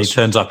 And then he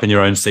turns up in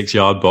your own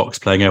 6-yard box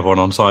playing everyone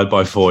onside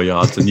by 4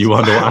 yards and you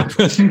wonder what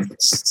happened.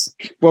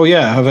 Well,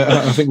 yeah,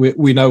 I think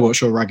we know what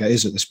Sean Raggett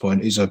is at this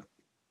point. He's a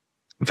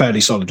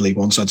fairly solid League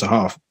One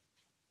centre-half.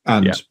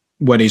 And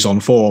when he's on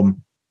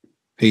form,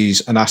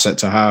 he's an asset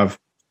to have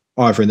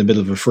either in the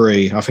middle of a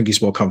three. I think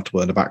he's more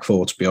comfortable in the back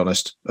four, to be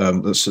honest,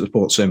 that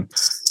supports him.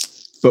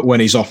 But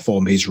when he's off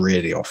form, he's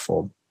really off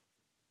form.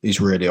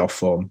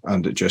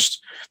 And it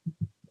just...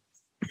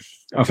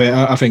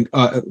 I think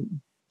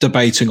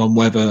debating on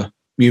whether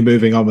you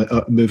move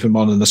him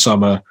on in the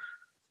summer,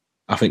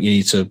 I think you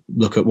need to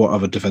look at what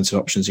other defensive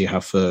options you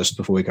have first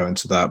before we go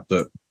into that.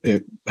 But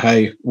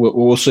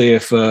we'll see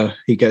if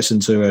he gets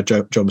into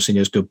John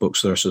Messino's good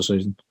books the rest of the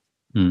season.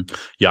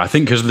 Yeah, I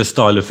think because of the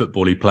style of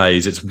football he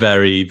plays, it's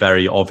very,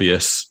 very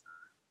obvious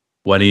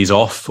when he's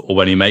off or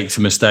when he makes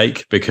a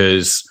mistake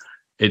because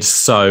it's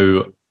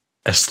so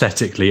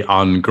aesthetically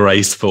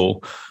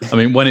ungraceful. I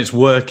mean, when it's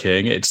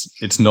working,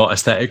 it's not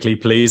aesthetically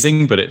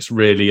pleasing, but it's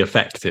really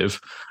effective.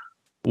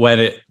 When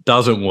it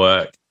doesn't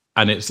work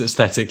and it's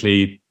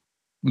aesthetically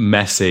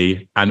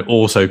messy and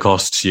also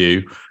costs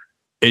you,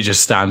 it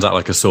just stands out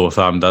like a sore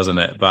thumb, doesn't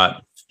it?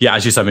 But yeah,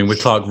 as you said, I mean,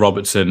 with Clark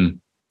Robertson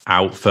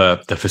out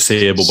for the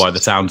foreseeable by the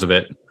sounds of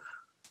it,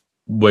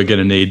 we're going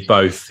to need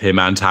both him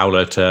and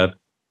Towler to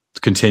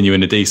continue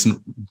in a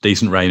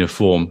decent reign of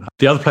form.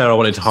 The other player I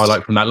wanted to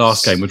highlight from that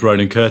last game was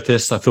Ronan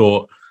Curtis. I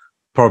thought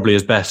probably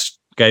his best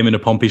game in a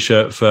Pompey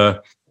shirt for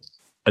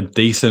a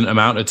decent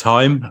amount of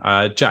time.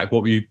 Jack,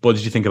 what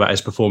did you think about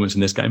his performance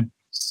in this game?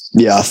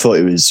 Yeah, I thought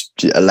it was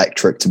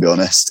electric, to be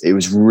honest. It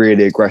was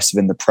really aggressive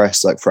in the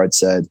press, like Fred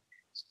said.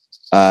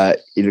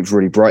 He looked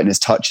really bright in his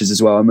touches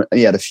as well. I mean,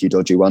 he had a few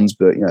dodgy ones,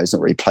 but he's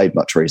not really played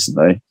much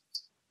recently.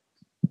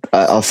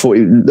 I thought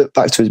he looked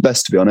back to his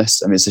best, to be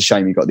honest. I mean, it's a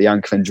shame he got the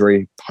ankle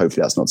injury.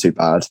 Hopefully that's not too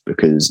bad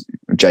because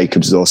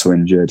Jacobs is also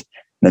injured.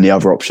 then the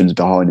other options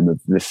behind him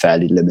are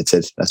fairly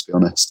limited, let's be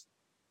honest.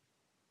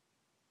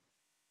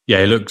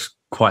 Yeah, he looked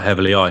quite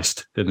heavily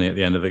iced, didn't he, at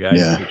the end of the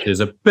game, which is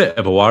a bit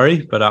of a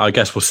worry, but I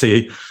guess we'll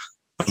see.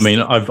 I mean,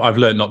 I've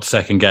learned not to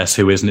second guess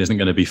who isn't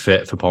going to be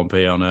fit for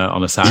Pompey on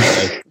a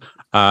Saturday.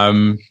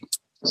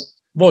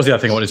 What was the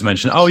other thing I wanted to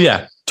mention? Oh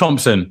yeah,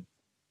 Thompson.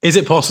 Is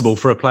it possible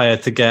for a player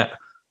to get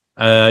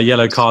a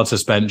yellow card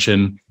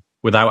suspension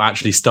without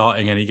actually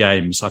starting any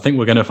games? I think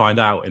we're going to find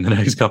out in the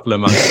next couple of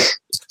months.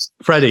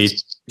 Freddie,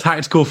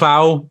 tactical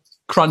foul,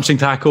 crunching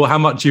tackle. How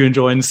much are you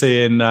enjoying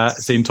seeing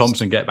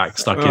Thompson get back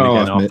stuck in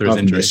again after his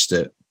injury?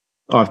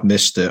 I've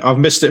missed it. I've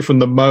missed it from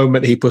the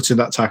moment he put in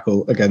that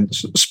tackle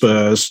against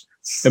Spurs.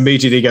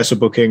 Immediately gets a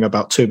booking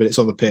about 2 minutes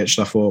on the pitch.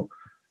 And I thought,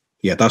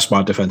 yeah, that's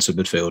my defensive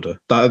midfielder.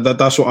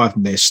 That's what I've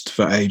missed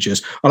for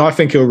ages. And I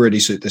think he'll really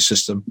suit this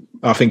system.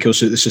 I think he'll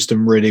suit the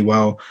system really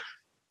well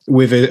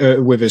with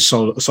his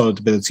solid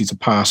ability to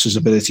pass, his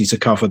ability to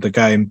cover the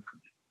game.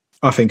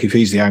 I think if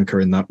he's the anchor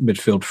in that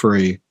midfield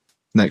three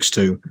next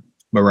to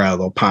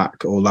Morel or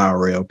Pack or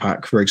Lowry or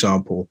Pack, for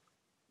example,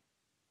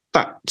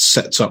 that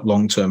sets up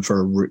long-term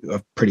for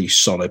a pretty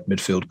solid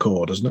midfield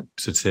core, doesn't it?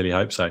 Sincerely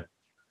hope so.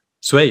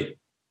 Sweet.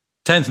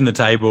 10th in the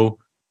table.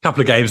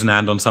 Couple of games in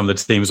hand on some of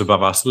the teams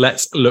above us.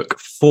 Let's look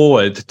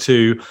forward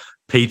to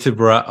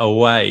Peterborough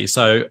away.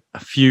 So a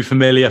few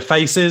familiar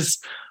faces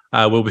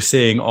we'll be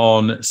seeing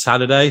on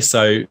Saturday.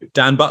 So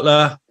Dan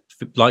Butler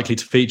likely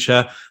to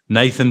feature,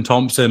 Nathan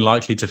Thompson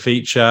likely to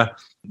feature,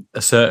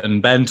 a certain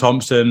Ben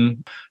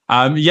Thompson.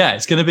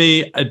 It's going to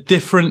be a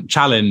different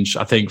challenge,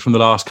 I think, from the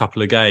last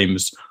couple of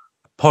games.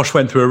 Posh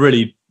went through a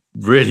really,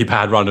 really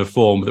bad run of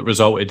form that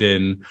resulted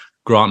in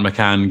Grant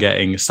McCann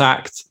getting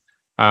sacked.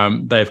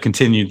 They've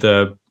continued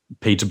the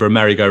Peterborough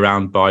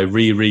merry-go-round by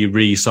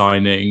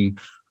re-signing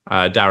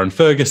Darren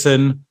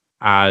Ferguson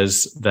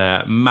as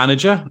their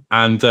manager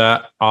and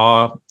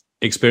are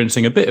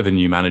experiencing a bit of a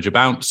new manager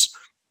bounce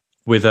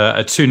with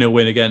a 2-0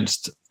 win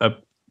against a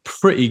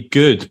pretty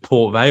good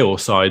Port Vale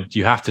side,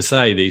 you have to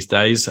say, these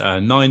days,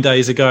 9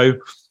 days ago.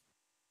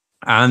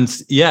 And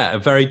a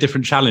very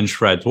different challenge,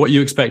 Fred. What are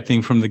you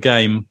expecting from the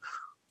game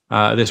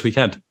this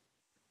weekend?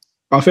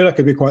 I feel like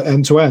it'd be quite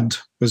end-to-end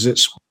because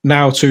it's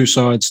now two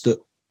sides that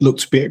look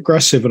to be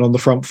aggressive and on the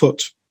front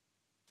foot.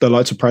 They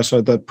like to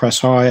press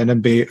high and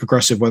then be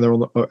aggressive when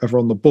they're ever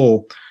on the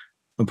ball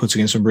and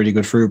putting in some really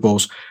good through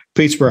balls.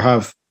 Peterborough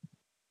have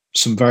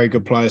some very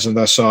good players on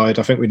their side.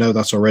 I think we know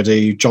that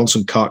already.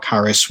 Johnson, Clark,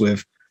 Harris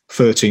with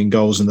 13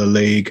 goals in the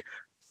league,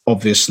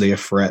 obviously a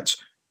threat.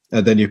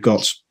 And then you've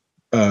got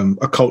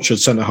a cultured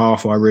centre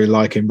half who I really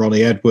like in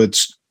Ronnie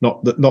Edwards.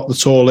 Not the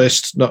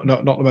tallest, not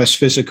the most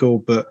physical,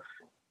 but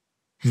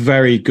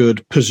very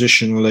good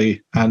positionally,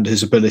 and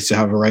his ability to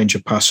have a range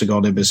of passing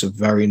on him is a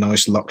very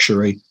nice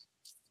luxury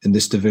in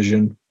this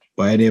division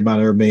by any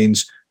manner of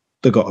means.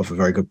 They've got other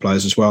very good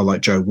players as well,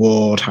 like Joe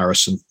Ward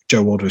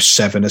with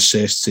 7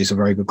 assists. He's a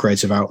very good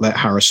creative outlet.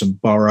 Harrison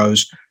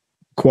Burrows,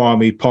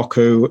 Kwame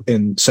Poku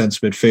in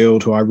centre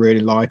midfield, who I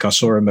really like. I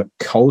saw him at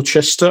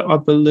Colchester, I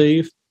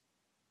believe,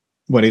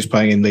 when he was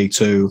playing in League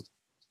Two,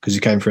 because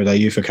he came through their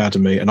youth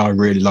academy, and I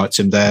really liked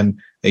him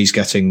then. He's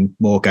getting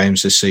more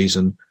games this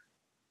season.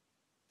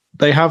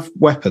 They have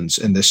weapons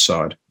in this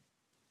side.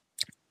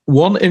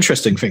 One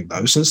interesting thing,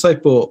 though, since they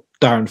bought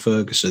Darren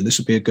Ferguson, this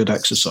would be a good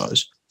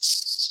exercise.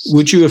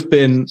 Would you have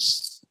been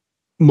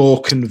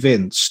more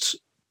convinced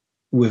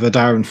with a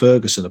Darren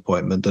Ferguson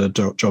appointment than a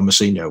John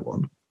Mousinho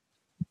one?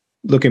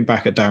 Looking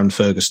back at Darren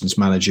Ferguson's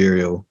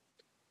managerial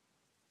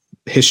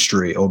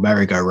history or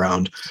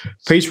merry-go-round,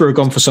 Peterborough have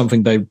gone for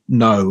something they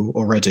know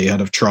already and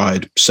have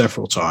tried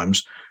several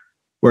times,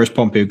 whereas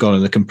Pompey have gone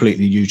in a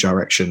completely new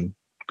direction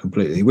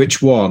completely.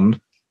 Which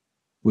one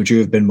would you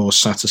have been more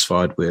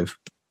satisfied with,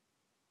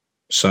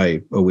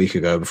 say, a week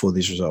ago before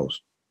these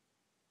results?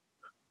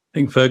 I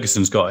think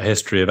Ferguson's got a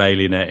history of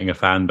alienating a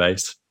fan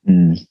base.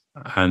 Mm.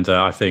 And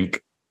I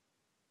think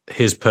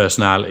his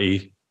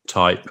personality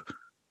type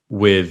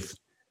with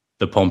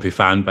the Pompey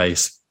fan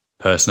base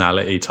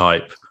personality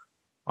type,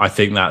 I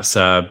think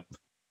that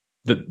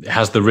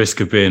has the risk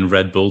of being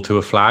Red Bull to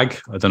a flag.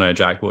 I don't know,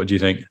 Jack, what do you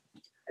think?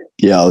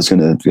 Yeah, I was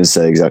going to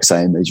say the exact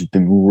same. He's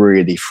been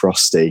really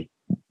frosty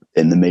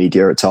in the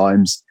media at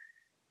times.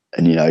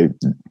 And,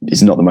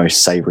 he's not the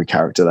most savoury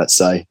character, let's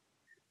say.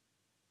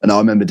 And I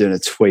remember doing a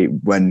tweet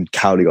when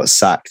Cowley got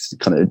sacked,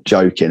 kind of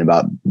joking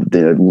about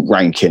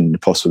ranking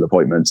possible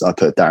appointments. I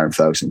put Darren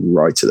Ferguson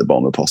right at the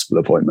bottom of possible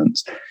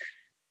appointments.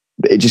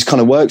 But it just kind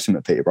of works for him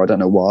at Peterborough. I don't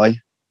know why.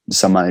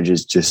 Some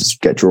managers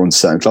just get drawn to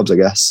certain clubs, I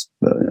guess.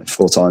 But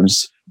 4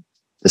 times.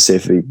 Let's see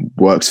if he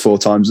works 4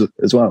 times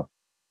as well.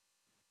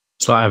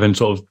 It's like having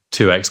sort of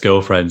 2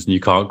 ex-girlfriends and you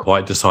can't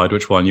quite decide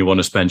which one you want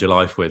to spend your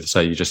life with. So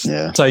you just...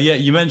 Yeah. So,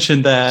 you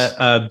mentioned there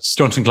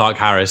Johnson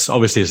Clark-Harris.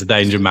 Obviously, is a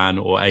danger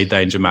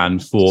man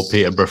for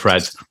Peterborough,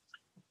 Fred.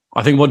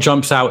 I think what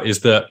jumps out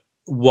is that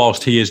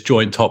whilst he is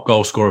joint top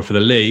goal scorer for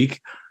the league,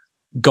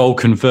 goal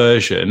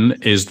conversion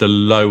is the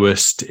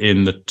lowest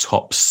in the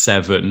top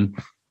 7.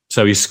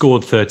 So he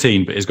scored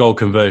 13, but his goal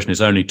conversion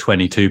is only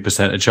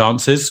 22% of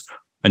chances.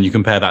 And you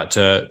compare that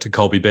to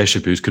Colby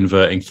Bishop, who's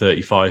converting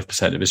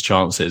 35% of his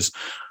chances.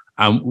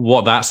 And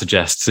what that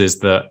suggests is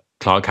that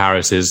Clark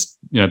Harris is,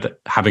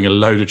 having a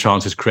load of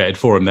chances created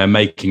for him. They're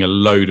making a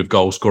load of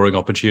goal scoring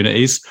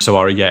opportunities. So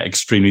are,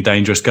 extremely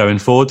dangerous going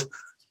forward.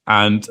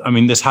 And I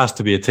mean, this has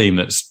to be a team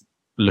that's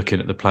looking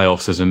at the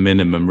playoffs as a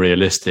minimum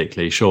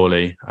realistically,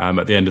 surely,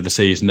 at the end of the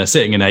season. They're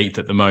sitting in 8th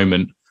at the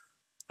moment,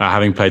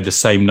 having played the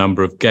same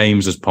number of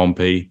games as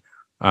Pompey.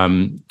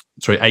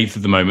 8th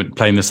at the moment,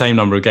 playing the same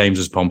number of games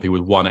as Pompey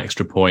with 1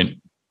 extra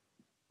point.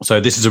 So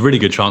this is a really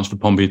good chance for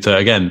Pompey to,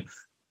 again,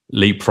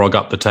 leapfrog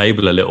up the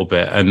table a little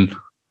bit. And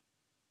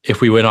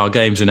if we win our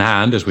games in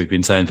hand, as we've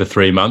been saying for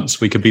 3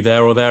 months, we could be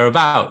there or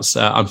thereabouts.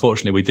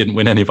 Unfortunately, we didn't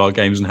win any of our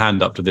games in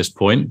hand up to this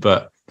point,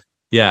 but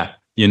yeah,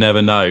 you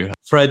never know.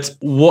 Fred,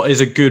 what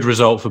is a good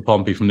result for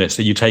Pompey from this?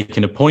 Are you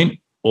taking a point,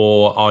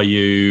 or are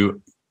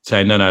you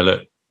saying, no,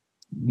 look,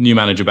 new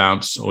manager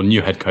bounce or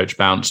new head coach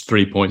bounce,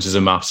 3 points is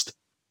a must?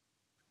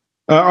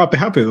 I'd be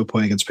happy with a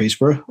point against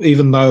Peterborough,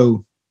 even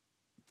though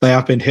they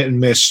have been hit and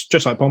miss,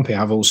 just like Pompey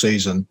have all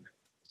season.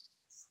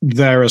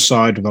 They're a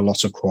side with a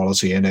lot of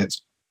quality in it.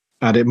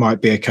 And it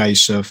might be a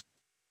case of,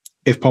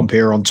 if Pompey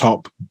are on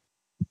top,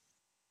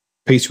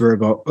 Peterborough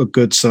got a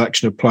good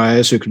selection of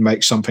players who can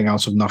make something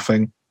out of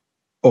nothing,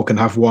 or can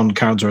have one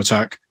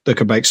counter-attack that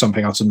can make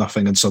something out of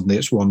nothing and suddenly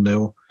it's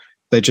 1-0.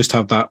 They just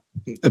have that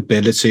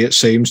ability, it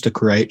seems, to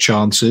create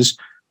chances.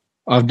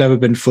 I've never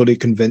been fully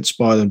convinced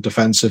by them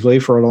defensively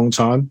for a long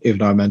time, even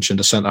though I mentioned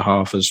a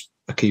centre-half as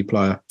a key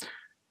player.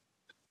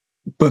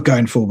 But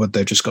going forward,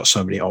 they've just got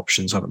so many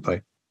options, haven't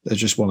they? They're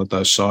just one of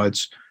those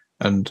sides.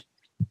 And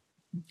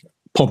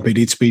Pompey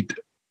need to be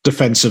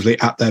defensively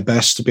at their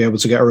best to be able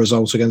to get a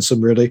result against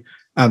them, really,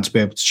 and to be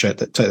able to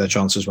take their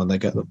chances when they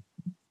get them.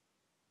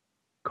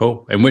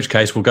 Cool. In which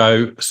case, we'll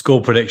go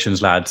score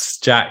predictions, lads.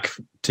 Jack,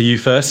 to you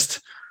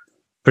first.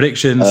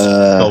 Predictions,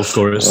 goal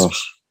scorers.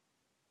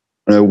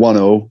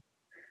 1-0,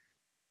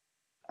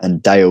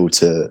 and Dale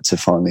to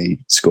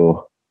finally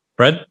score.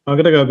 Fred? I'm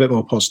going to go a bit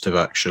more positive,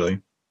 actually.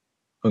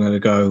 I'm going to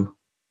go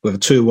with a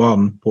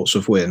 2-1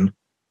 Portsmouth win.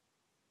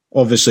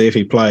 Obviously, if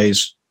he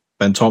plays,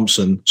 Ben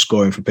Thompson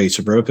scoring for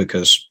Peterborough,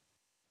 because,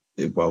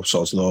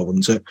 sod's law,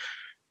 wouldn't it?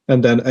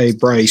 And then a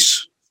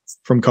brace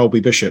from Colby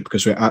Bishop,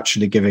 because we're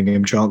actually giving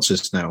him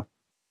chances now.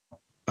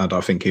 And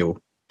I think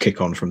he'll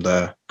kick on from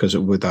there, because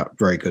with that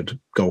very good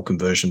goal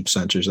conversion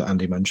percentage that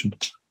Andy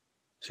mentioned.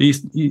 So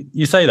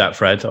you say that,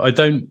 Fred. I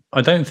don't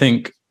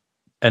think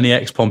any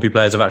ex-Pompey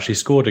players have actually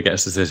scored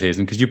against us this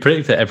season, because you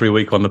predict it every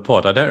week on the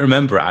pod. I don't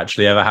remember it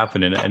actually ever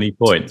happening at any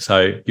point.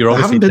 So you're obviously...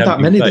 I haven't been that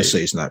many this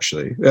season,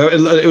 actually.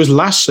 It was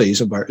last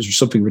season where it was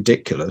something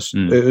ridiculous.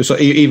 It was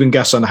like, even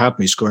Gassan had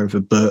me scoring for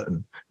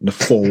Burton in a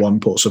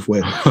 4-1 Portsmouth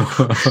win.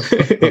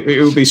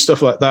 it would be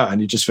stuff like that, and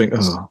you just think,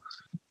 oh,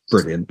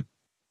 brilliant.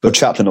 But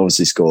Chaplin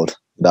obviously scored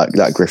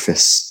that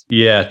Griffiths.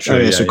 Yeah, true. Oh,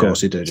 yes, of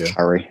course he did, yeah.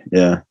 Harry,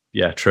 yeah.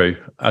 Yeah, true.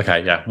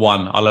 Okay, yeah,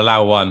 1. I'll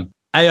allow 1.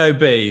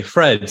 AOB,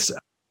 Fred,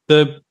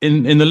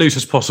 in the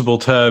loosest possible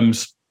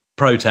terms,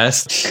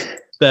 protest.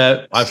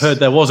 I've heard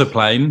there was a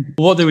plane.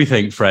 What do we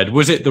think, Fred?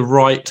 Was it the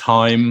right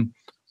time?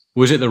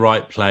 Was it the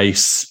right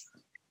place?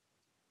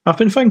 I've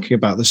been thinking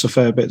about this a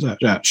fair bit,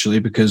 actually,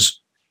 because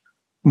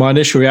my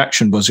initial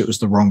reaction was it was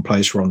the wrong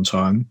place, wrong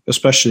time,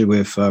 especially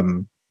with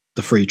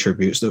the free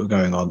tributes that were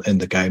going on in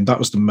the game. That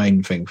was the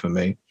main thing for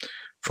me,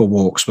 for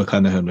Walks,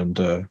 McClenaghan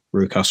and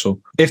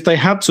Rewcastle. If they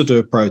had to do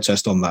a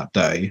protest on that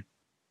day,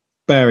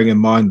 bearing in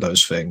mind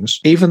those things,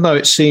 even though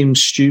it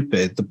seems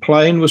stupid, the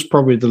plane was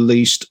probably the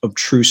least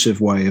obtrusive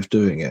way of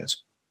doing it.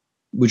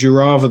 Would you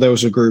rather there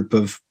was a group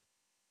of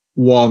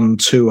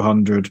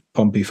 200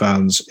 Pompey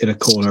fans in a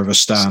corner of a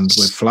stand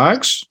with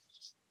flags?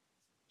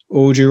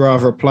 Or would you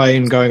rather a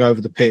plane going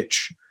over the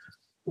pitch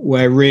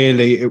where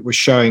really it was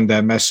showing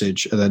their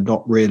message and they're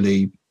not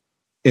really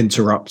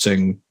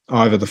interrupting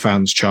either the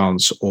fans'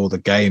 chants or the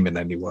game in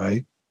any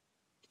way?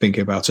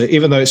 Thinking about it,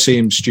 even though it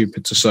seems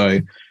stupid to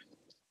say,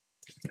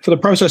 for the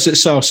process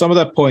itself, some of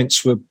their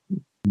points were,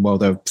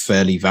 they're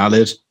fairly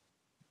valid.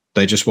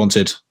 They just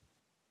wanted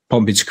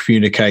Pompey to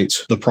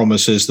communicate the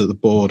promises that the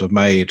board have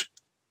made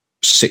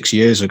 6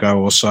 years ago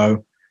or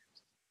so.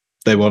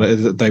 They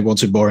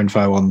wanted more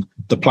info on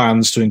the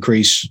plans to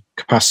increase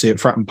capacity at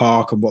Fratton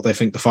Park and what they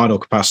think the final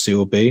capacity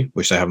will be,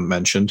 which they haven't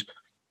mentioned.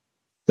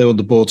 They want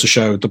the board to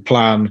show the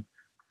plan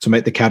to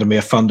make the academy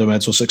a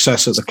fundamental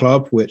success at the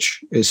club,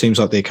 which it seems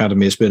like the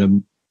academy has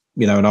been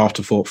an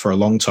afterthought for a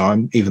long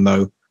time, even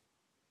though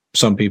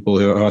some people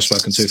who I've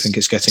spoken to think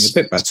it's getting a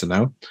bit better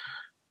now.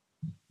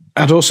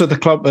 And also the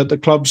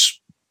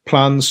club's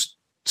plans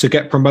to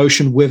get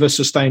promotion with a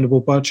sustainable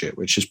budget,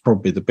 which is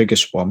probably the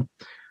biggest one.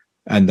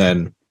 And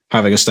then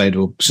having a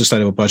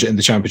sustainable budget in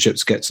the Championship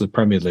to get to the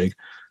Premier League.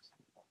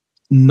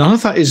 None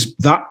of that is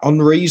that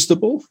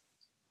unreasonable,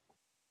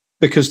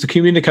 because the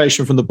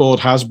communication from the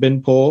board has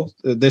been poor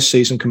this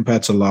season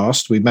compared to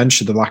last. We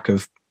mentioned the lack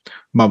of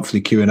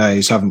monthly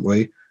Q&As, haven't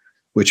we?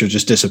 Which have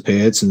just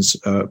disappeared since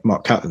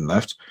Mark Catlin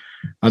left.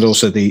 And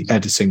also the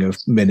editing of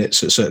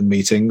minutes at certain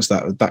meetings,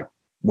 that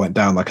went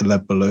down like a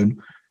lead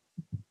balloon.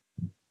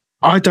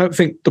 I don't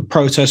think the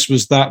protest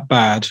was that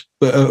bad,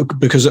 but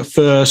because at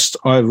first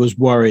I was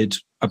worried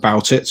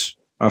about it.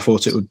 I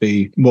thought it would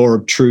be more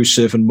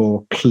obtrusive and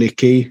more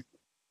cliquey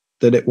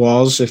than it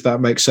was, if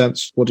that makes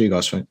sense. What do you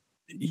guys think?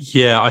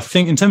 Yeah, I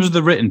think in terms of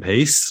the written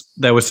piece,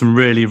 there were some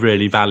really,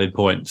 really valid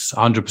points,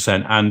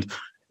 100%. And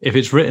if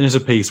it's written as a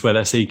piece where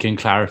they're seeking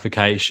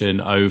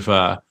clarification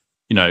over,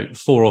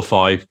 4 or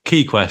 5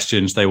 key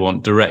questions they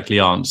want directly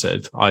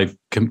answered, I'm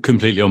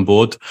completely on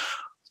board.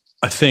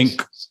 I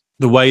think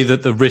the way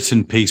that the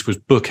written piece was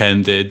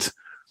bookended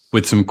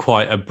with some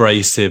quite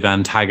abrasive,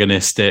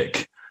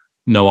 antagonistic,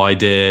 no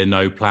idea,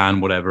 no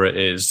plan, whatever it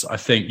is, I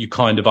think you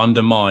kind of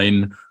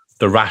undermine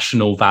the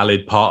rational,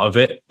 valid part of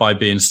it by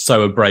being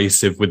so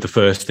abrasive with the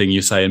first thing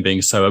you say and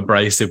being so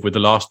abrasive with the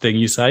last thing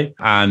you say.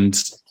 And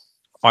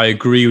I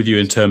agree with you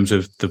in terms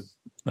of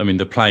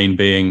the plane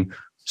being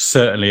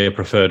certainly a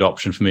preferred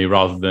option for me,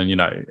 rather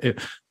than,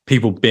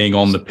 people being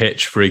on the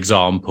pitch, for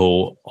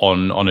example,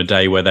 on a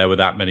day where there were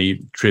that many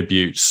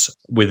tributes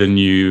with a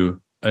new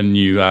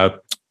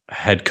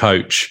head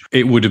coach.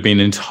 It would have been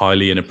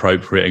entirely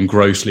inappropriate and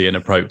grossly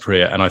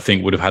inappropriate, and I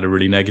think would have had a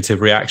really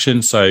negative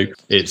reaction. So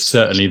it's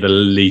certainly the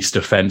least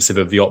offensive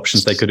of the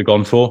options they could have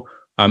gone for.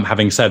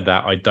 Having said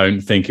that, I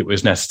don't think it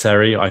was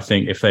necessary. I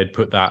think if they'd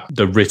put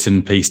the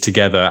written piece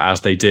together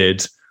as they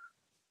did,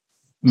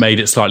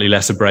 made it slightly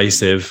less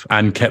abrasive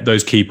and kept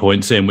those key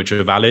points in, which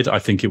are valid, I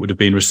think it would have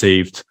been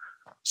received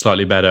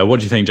slightly better. What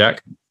do you think,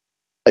 Jack?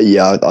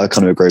 Yeah, I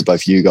kind of agree with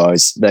both of you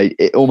guys.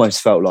 It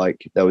almost felt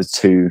like there was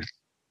two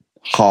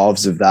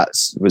halves of that.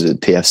 Was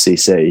it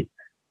PFCC?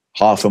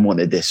 Half of them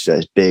wanted this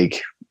big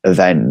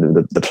event,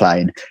 the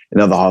plane.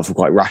 Another half were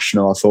quite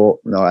rational, I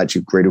thought. I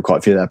actually agreed with quite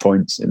a few of their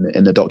points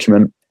in the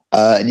document.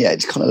 And yeah,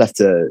 it just kind of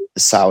left a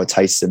sour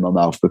taste in my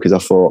mouth, because I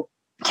thought,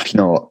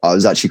 I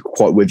was actually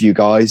quite with you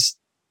guys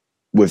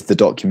with the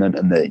document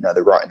and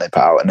the writing they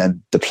put out, and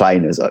then the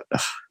plane is like,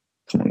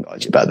 come on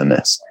guys, you're better than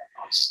this.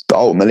 But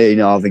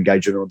ultimately, I've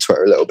engaged with them on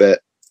Twitter a little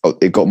bit.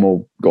 It got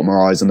more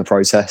eyes on the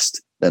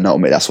protest, and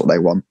ultimately that's what they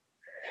want.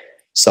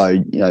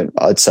 So,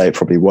 I'd say it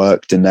probably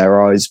worked in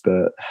their eyes,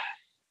 but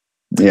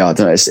yeah, I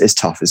don't know. It's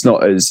tough. It's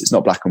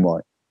not black and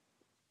white.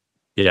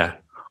 Yeah,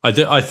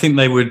 I think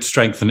they would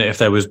strengthen it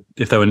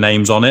if there were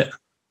names on it.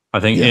 I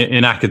think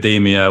in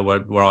academia,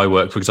 where I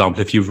work, for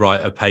example, if you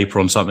write a paper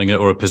on something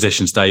or a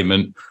position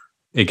statement,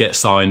 it gets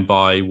signed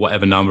by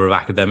whatever number of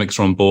academics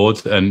are on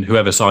board, and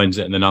whoever signs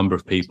it and the number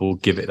of people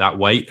give it that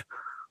weight.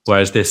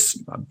 Whereas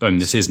I'm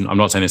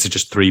not saying this is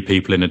just 3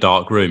 people in a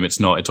dark room.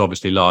 It's not. It's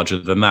obviously larger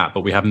than that,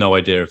 but we have no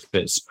idea if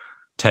it's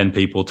 10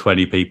 people,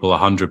 20 people,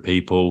 100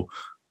 people,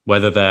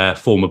 whether they're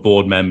former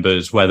board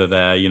members, whether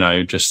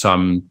they're, just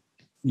some,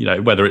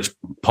 whether it's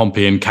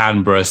Pompey in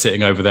Canberra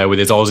sitting over there with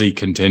his Aussie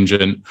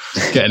contingent,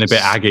 getting a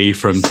bit aggy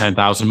from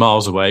 10,000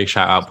 miles away.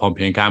 Shout out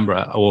Pompey in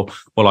Canberra, or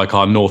like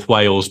our North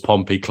Wales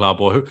Pompey club,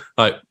 or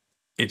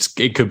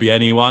it could be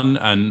anyone.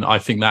 And I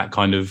think that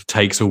kind of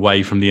takes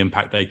away from the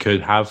impact they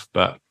could have.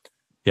 But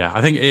yeah,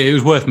 I think it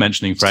was worth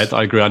mentioning, Fred.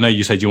 I agree. I know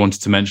you said you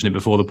wanted to mention it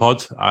before the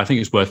pod. I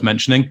think it's worth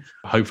mentioning.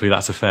 Hopefully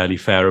that's a fairly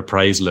fair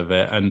appraisal of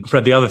it. And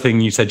Fred, the other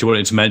thing you said you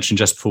wanted to mention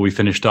just before we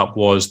finished up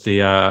was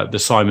the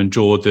Simon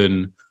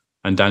Jordan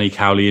and Danny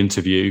Cowley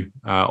interview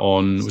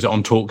on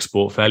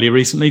TalkSport fairly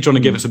recently. Do you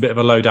want to give us a bit of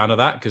a lowdown of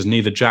that? Because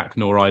neither Jack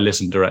nor I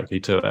listened directly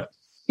to it.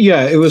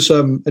 Yeah, it was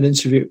an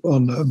interview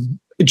on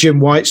Jim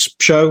White's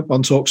show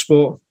on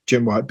TalkSport.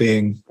 Jim White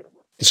being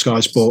the Sky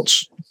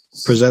Sports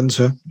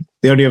presenter.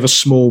 The only other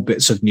small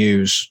bits of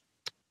news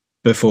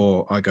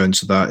before I go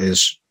into that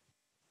is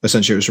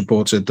essentially it was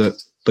reported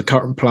that the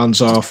current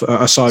plans are,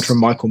 aside from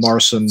Michael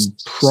Morrison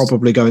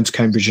probably going to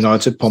Cambridge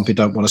United, Pompey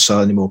don't want to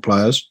sell any more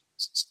players.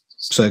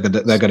 So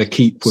they're going to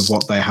keep with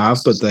what they have,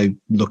 but they're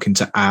looking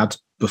to add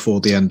before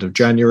the end of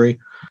January.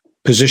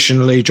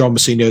 Positionally, John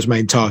Mousinho's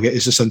main target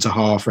is a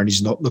centre-half, and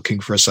he's not looking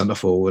for a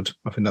centre-forward.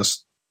 I think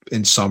that's,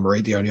 in summary,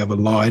 the only other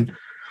line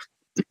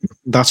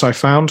that I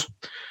found.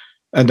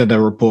 And then there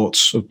are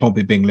reports of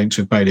Pompey being linked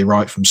with Bailey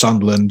Wright from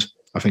Sunderland.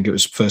 I think it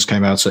was first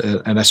came out at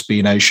an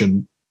SB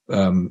Nation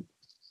fan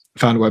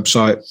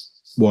website,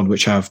 one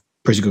which have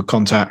pretty good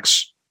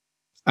contacts.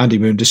 Andy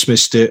Moon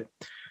dismissed it.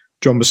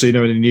 John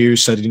Mousinho in the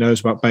news said he knows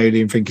about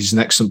Bailey and thinks he's an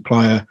excellent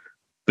player,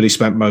 but he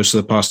spent most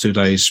of the past 2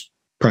 days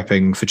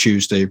prepping for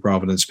Tuesday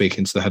rather than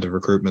speaking to the head of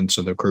recruitment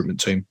and the recruitment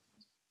team.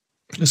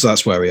 So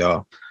that's where we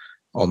are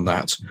on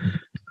that.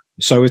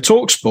 So with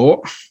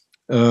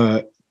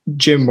TalkSport,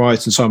 Jim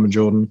White and Simon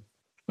Jordan,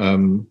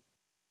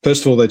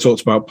 first of all, they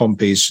talked about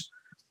Pompey's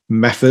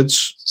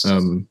methods,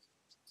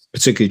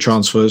 particularly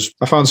transfers.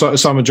 I found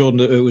Simon Jordan,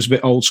 it was a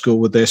bit old school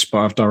with this, but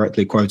I've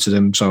directly quoted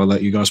him, so I'll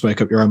let you guys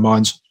make up your own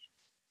minds.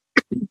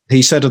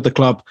 He said of the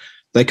club,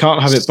 they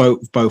can't have it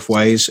both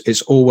ways.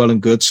 It's all well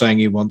and good saying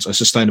you want a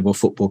sustainable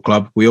football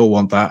club. We all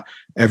want that.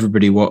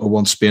 Everybody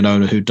wants to be an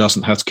owner who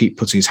doesn't have to keep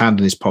putting his hand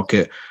in his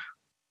pocket.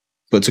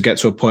 But to get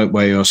to a point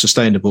where you're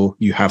sustainable,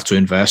 you have to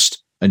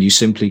invest, and you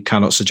simply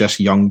cannot suggest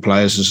young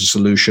players as a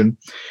solution.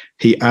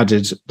 He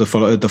added the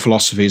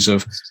philosophies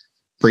of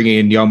bringing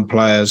in young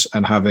players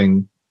and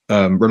having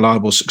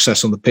reliable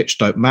success on the pitch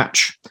don't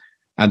match.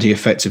 And he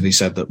effectively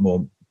said that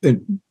more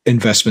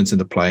investment in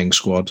the playing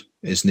squad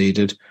is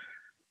needed.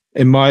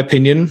 In my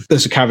opinion,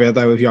 there's a caveat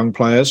there with young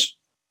players.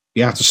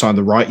 You have to sign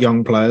the right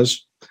young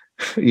players.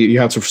 You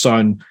have to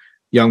sign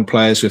young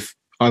players with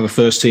either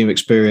first team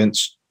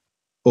experience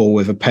or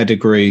with a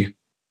pedigree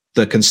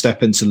that can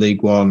step into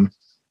League One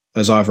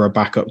as either a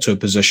backup to a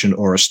position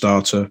or a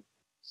starter.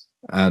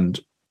 And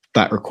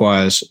that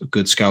requires a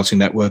good scouting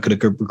network and a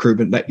good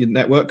recruitment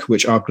network,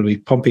 which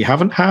arguably Pompey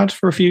haven't had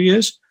for a few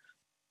years.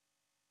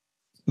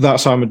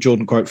 That Simon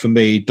Jordan quote for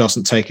me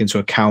doesn't take into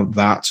account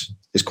that.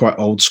 It's quite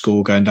old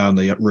school, going down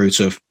the route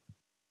of,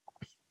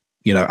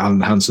 Alan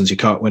Hansen's, you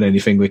can't win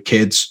anything with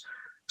kids.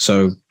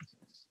 So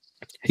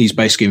he's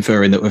basically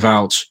inferring that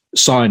without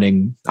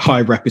signing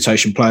high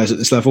reputation players at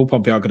this level,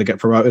 Pompey are going to get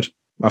promoted.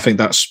 I think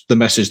that's the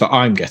message that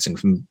I'm getting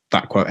from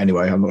that quote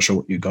anyway. I'm not sure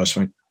what you guys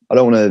think. I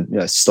don't want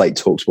to slate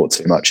TalkSport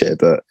too much here,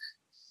 but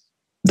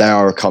they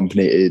are a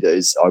company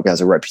that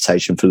has a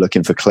reputation for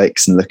looking for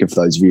clicks and looking for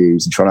those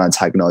views and trying to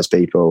antagonise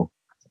people.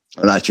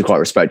 And I actually quite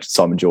respected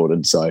Simon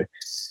Jordan, so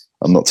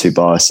I'm not too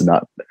biased in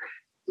that.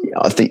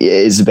 I think it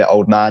is a bit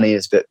old manny,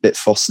 it's a bit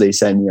Fossley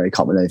saying, he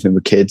can't win anything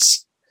with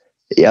kids.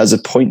 He has a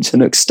point to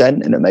an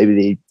extent, and that maybe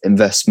the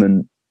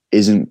investment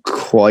isn't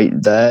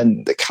quite there,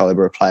 and the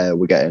calibre of player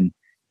we're getting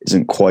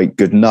isn't quite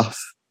good enough.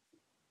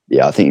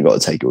 Yeah, I think you've got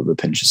to take it with a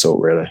pinch of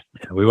salt, really.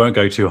 Yeah, we won't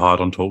go too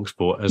hard on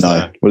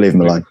TalkSport. We'll leave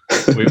them alone.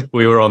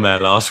 we were on there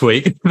last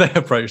week. They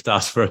approached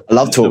us for... I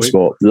love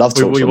TalkSport.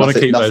 We want to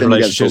keep those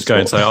relationships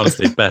going. So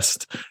honestly,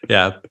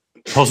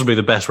 possibly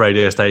the best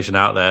radio station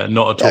out there.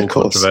 Not at all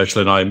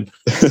controversial. And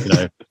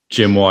I'm,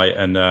 Jim White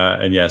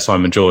and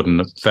Simon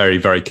Jordan, very,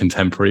 very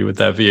contemporary with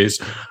their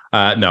views.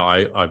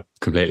 I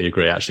completely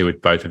agree, actually,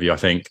 with both of you. I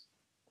think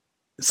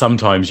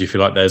sometimes you feel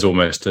like there's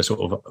almost a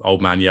sort of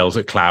old man yells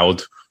at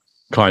cloud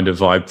kind of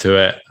vibe to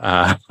it.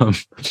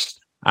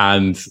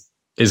 And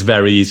it's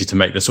very easy to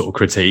make the sort of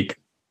critique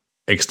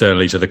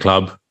externally to the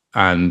club.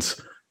 And,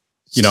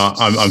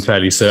 I'm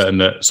fairly certain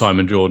that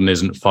Simon Jordan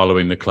isn't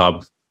following the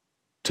club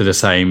to the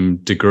same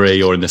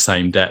degree or in the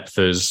same depth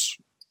as,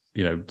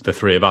 the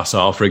three of us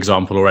are, for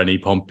example, or any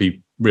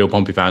real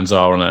Pompey fans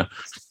are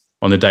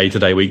on a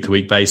day-to-day,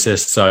 week-to-week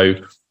basis. So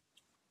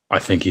I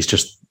think he's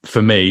just,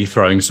 for me,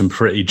 throwing some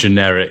pretty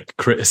generic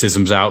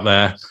criticisms out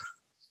there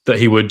that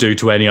he would do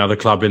to any other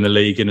club in the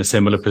league in a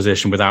similar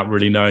position without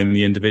really knowing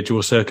the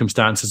individual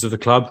circumstances of the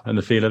club and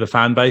the feel of the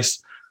fan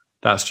base.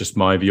 That's just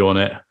my view on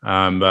it.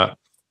 But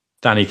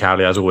Danny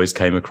Cowley has always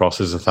came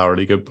across as a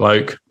thoroughly good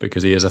bloke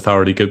because he is a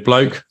thoroughly good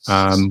bloke,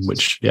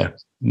 which,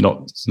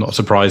 not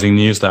surprising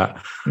news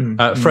that.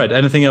 Fred,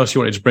 anything else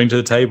you wanted to bring to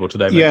the table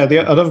today, mate?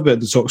 Yeah, another bit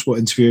of the TalkSport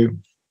interview,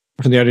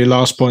 and the only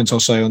last point I'll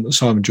say on the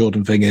Simon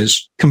Jordan thing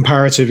is,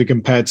 comparatively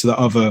compared to the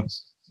other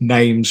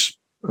names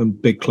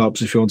and big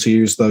clubs, if you want to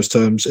use those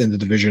terms, in the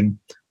division,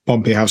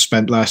 Pompey have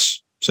spent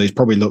less. So he's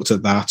probably looked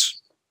at that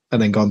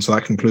and then gone to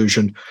that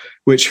conclusion,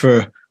 which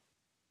for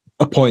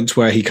a point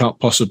where he can't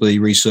possibly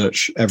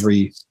research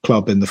every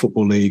club in the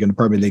Football League and the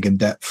Premier League in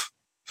depth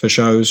for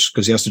shows,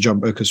 because he has to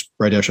jump, because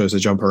radio shows, they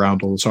jump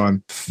around all the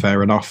time.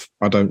 Fair enough.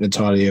 I don't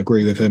entirely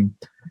agree with him,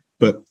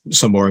 but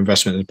some more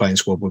investment in the playing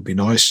squad would be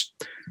nice.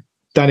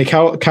 Danny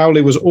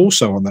Cowley was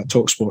also on that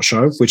TalkSport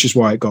show, which is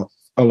why it got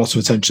a lot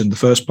of attention in the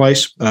first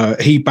place.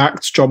 He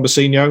backed John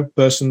Mousinho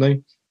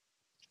personally.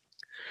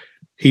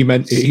 He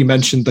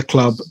mentioned the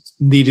club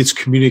needed to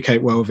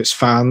communicate well with its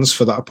fans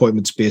for that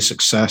appointment to be a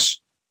success,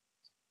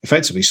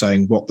 effectively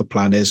saying what the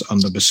plan is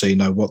under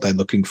Mousinho, what they're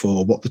looking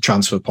for, what the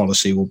transfer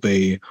policy will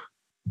be,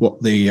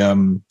 what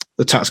the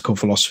tactical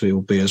philosophy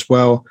will be as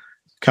well.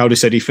 Cowley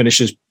said he finished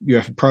his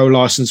UEFA Pro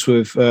license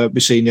with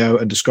Mousinho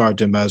and described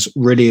him as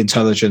really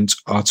intelligent,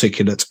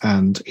 articulate,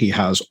 and he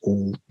has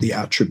all the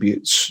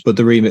attributes. But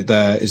the remit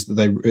there is that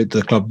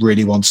the club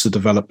really wants to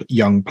develop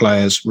young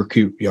players,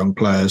 recruit young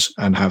players,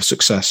 and have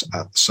success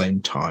at the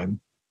same time.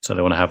 So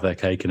they want to have their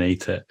cake and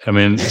eat it. I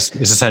mean, it's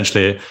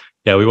essentially,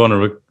 we want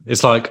to.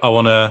 It's like I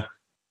want to,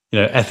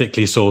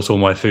 ethically source all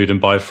my food and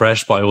buy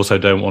fresh, but I also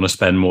don't want to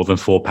spend more than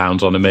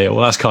 £4 on a meal.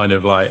 That's kind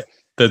of like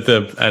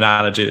the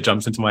analogy that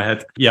jumps into my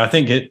head. Yeah, I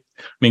think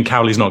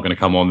Cowley's not going to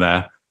come on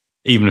there,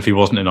 even if he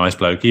wasn't a nice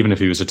bloke, even if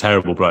he was a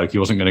terrible bloke, he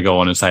wasn't going to go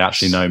on and say,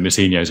 actually, no,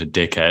 Mousinho's a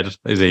dickhead.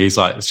 He's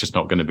like, it's just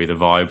not going to be the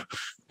vibe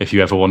if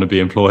you ever want to be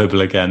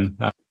employable again.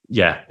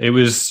 It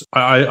was,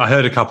 I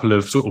heard a couple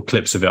of sort of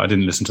clips of it. I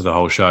didn't listen to the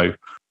whole show,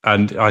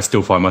 and I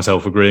still find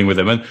myself agreeing with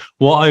him. And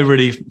what I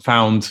really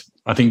found,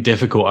 I think,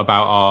 difficult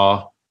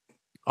about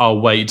our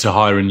wait to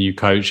hire a new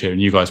coach here,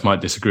 and you guys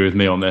might disagree with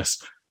me on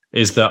this,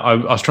 is that I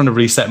was trying to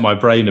reset my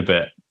brain a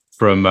bit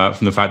from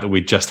the fact that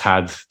we just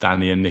had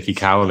Danny and Nicky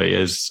Cowley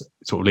as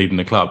sort of leading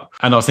the club.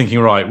 And I was thinking,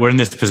 right, we're in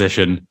this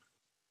position,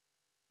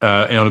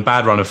 on a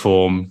bad run of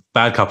form,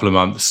 bad couple of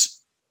months.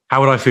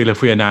 How would I feel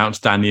if we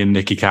announced Danny and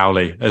Nicky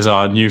Cowley as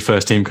our new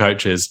first team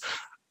coaches?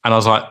 And I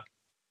was like,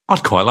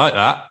 I'd quite like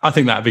that. I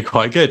think that'd be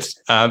quite good.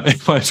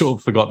 If I sort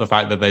of forgot the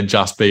fact that they'd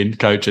just been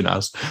coaching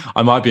us,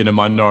 I might be in a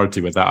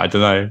minority with that. I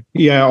don't know.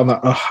 Yeah,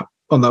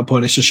 on that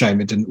point, it's a shame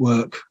it didn't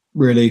work.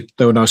 Really,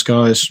 they were nice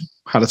guys,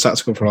 had a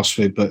tactical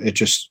philosophy, but it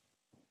just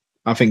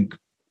I think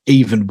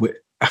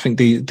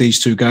these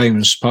two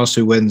games, past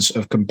two wins,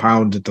 have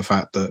compounded the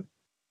fact that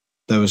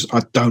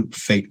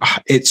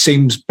it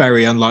seems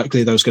very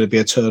unlikely there was going to be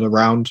a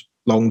turnaround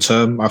long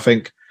term. I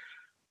think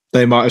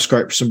they might have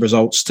scraped some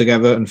results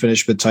together and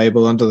finished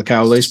mid-table under the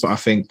Cowleys, but I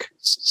think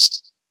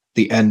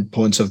the end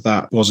point of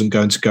that wasn't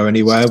going to go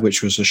anywhere,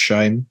 which was a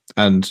shame.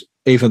 And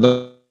even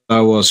though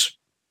I was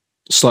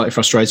slightly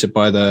frustrated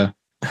by the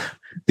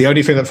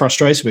only thing that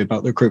frustrated me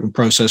about the recruitment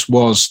process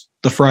was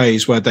the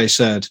phrase where they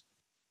said,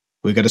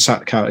 we're going to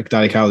sack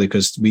Danny Cowley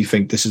because we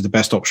think this is the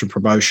best option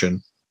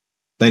promotion.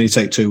 Then you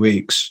take 2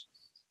 weeks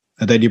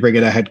and then you bring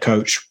in a head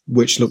coach,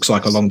 which looks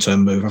like a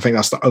long-term move. I think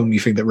that's the only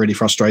thing that really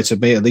frustrated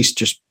me. At least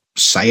just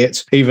say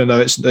it, even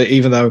though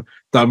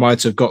that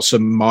might have got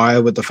some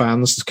mire with the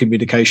fans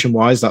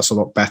communication-wise. That's a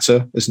lot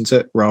better, isn't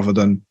it? Rather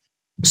than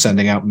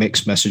sending out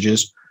mixed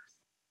messages.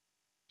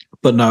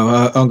 But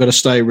no, I'm going to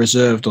stay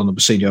reserved on the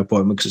Mousinho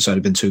appointment because it's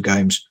only been 2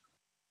 games.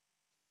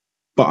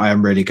 But I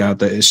am really glad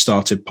that it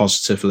started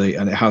positively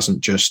and it hasn't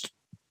just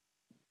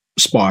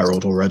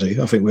spiraled already.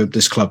 I think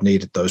this club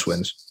needed those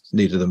wins,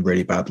 needed them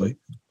really badly.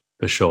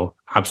 For sure.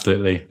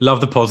 Absolutely.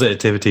 Love the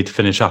positivity to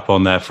finish up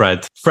on there,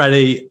 Fred.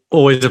 Freddie,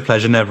 always a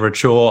pleasure, never a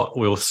chore.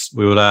 We'll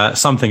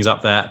sum things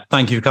up there.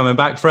 Thank you for coming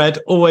back, Fred.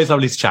 Always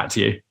lovely to chat to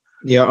you.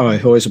 Yeah,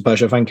 always a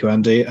pleasure. Thank you,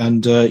 Andy.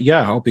 And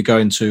I'll be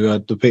going to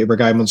the Peterborough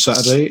game on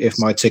Saturday if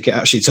my ticket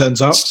actually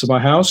turns up to my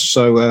house.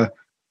 So,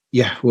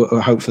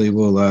 hopefully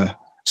we'll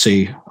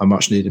see a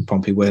much-needed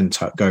Pompey win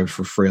go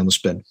for free on the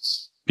spin.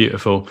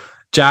 Beautiful.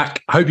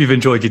 Jack, hope you've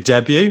enjoyed your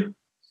debut.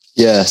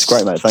 Yeah, it's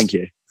great, mate. Thank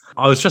you.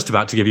 I was just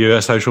about to give you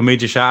a social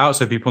media shout out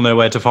so people know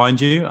where to find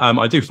you.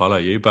 I do follow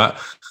you, but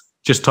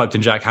just typed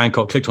in Jack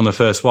Hancock, clicked on the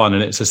first one,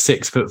 and it's a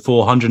 6'4",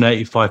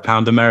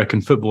 185-pound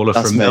American footballer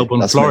from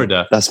Melbourne,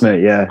 Florida. That's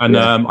me, yeah. And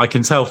I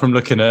can tell from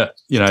looking at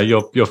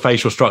your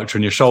facial structure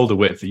and your shoulder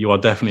width that you are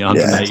definitely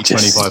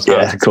 125 pounds.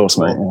 Yeah, of course,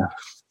 mate. Yeah.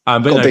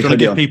 But do you want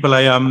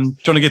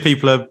to give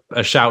people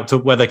a shout to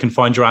where they can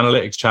find your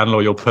analytics channel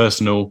or your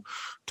personal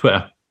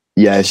Twitter?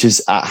 Yeah, it's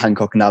just at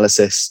Hancock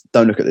Analysis.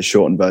 Don't look at the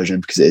shortened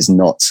version because it is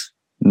not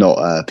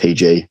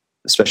PG,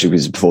 especially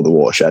because it's before the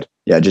watershed.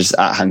 Yeah, just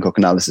at Hancock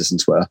Analysis on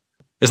Twitter.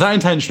 Is that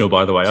intentional,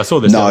 by the way? I saw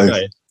this the other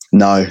day.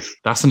 No.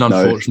 That's an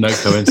unfortunate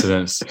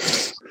coincidence.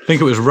 I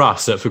think it was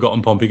Russ at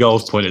Forgotten Pompey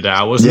Goals pointed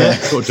out, wasn't it?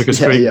 Sort of took a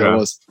screen grab. It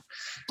was.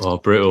 Oh,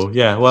 brutal.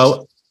 Yeah,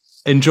 well,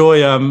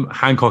 enjoy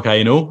Hancock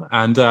Anal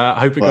and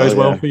hope it goes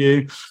well for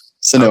you.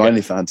 So no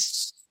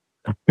OnlyFans.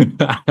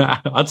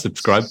 I'd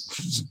subscribe,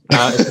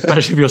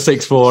 especially if you're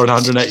 6'4" and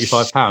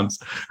 185 pounds.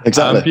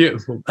 Exactly.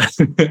 Beautiful.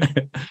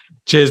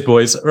 Cheers,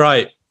 boys.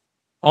 Right,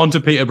 on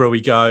to Peterborough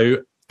we go.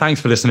 Thanks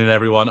for listening,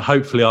 everyone.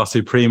 Hopefully our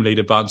Supreme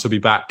Leader Bunce will be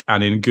back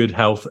and in good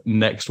health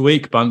next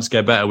week. Bunce,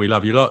 get better. We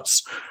love you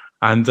lots.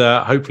 And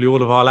hopefully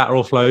all of our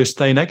lateral flows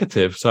stay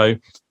negative. So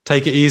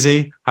take it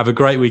easy. Have a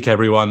great week,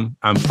 everyone,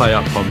 and play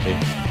up Pompey.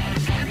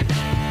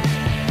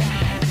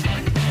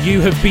 You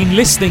have been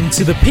listening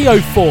to the PO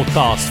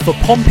Forecast for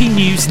Pompey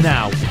News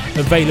Now.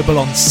 Available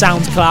on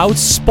SoundCloud,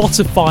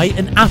 Spotify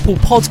and Apple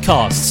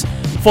Podcasts.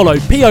 Follow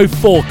PO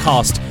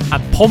Forecast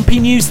and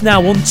Pompey News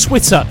Now on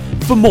Twitter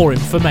for more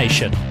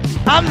information.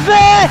 And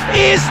there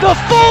is the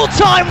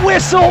full-time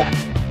whistle.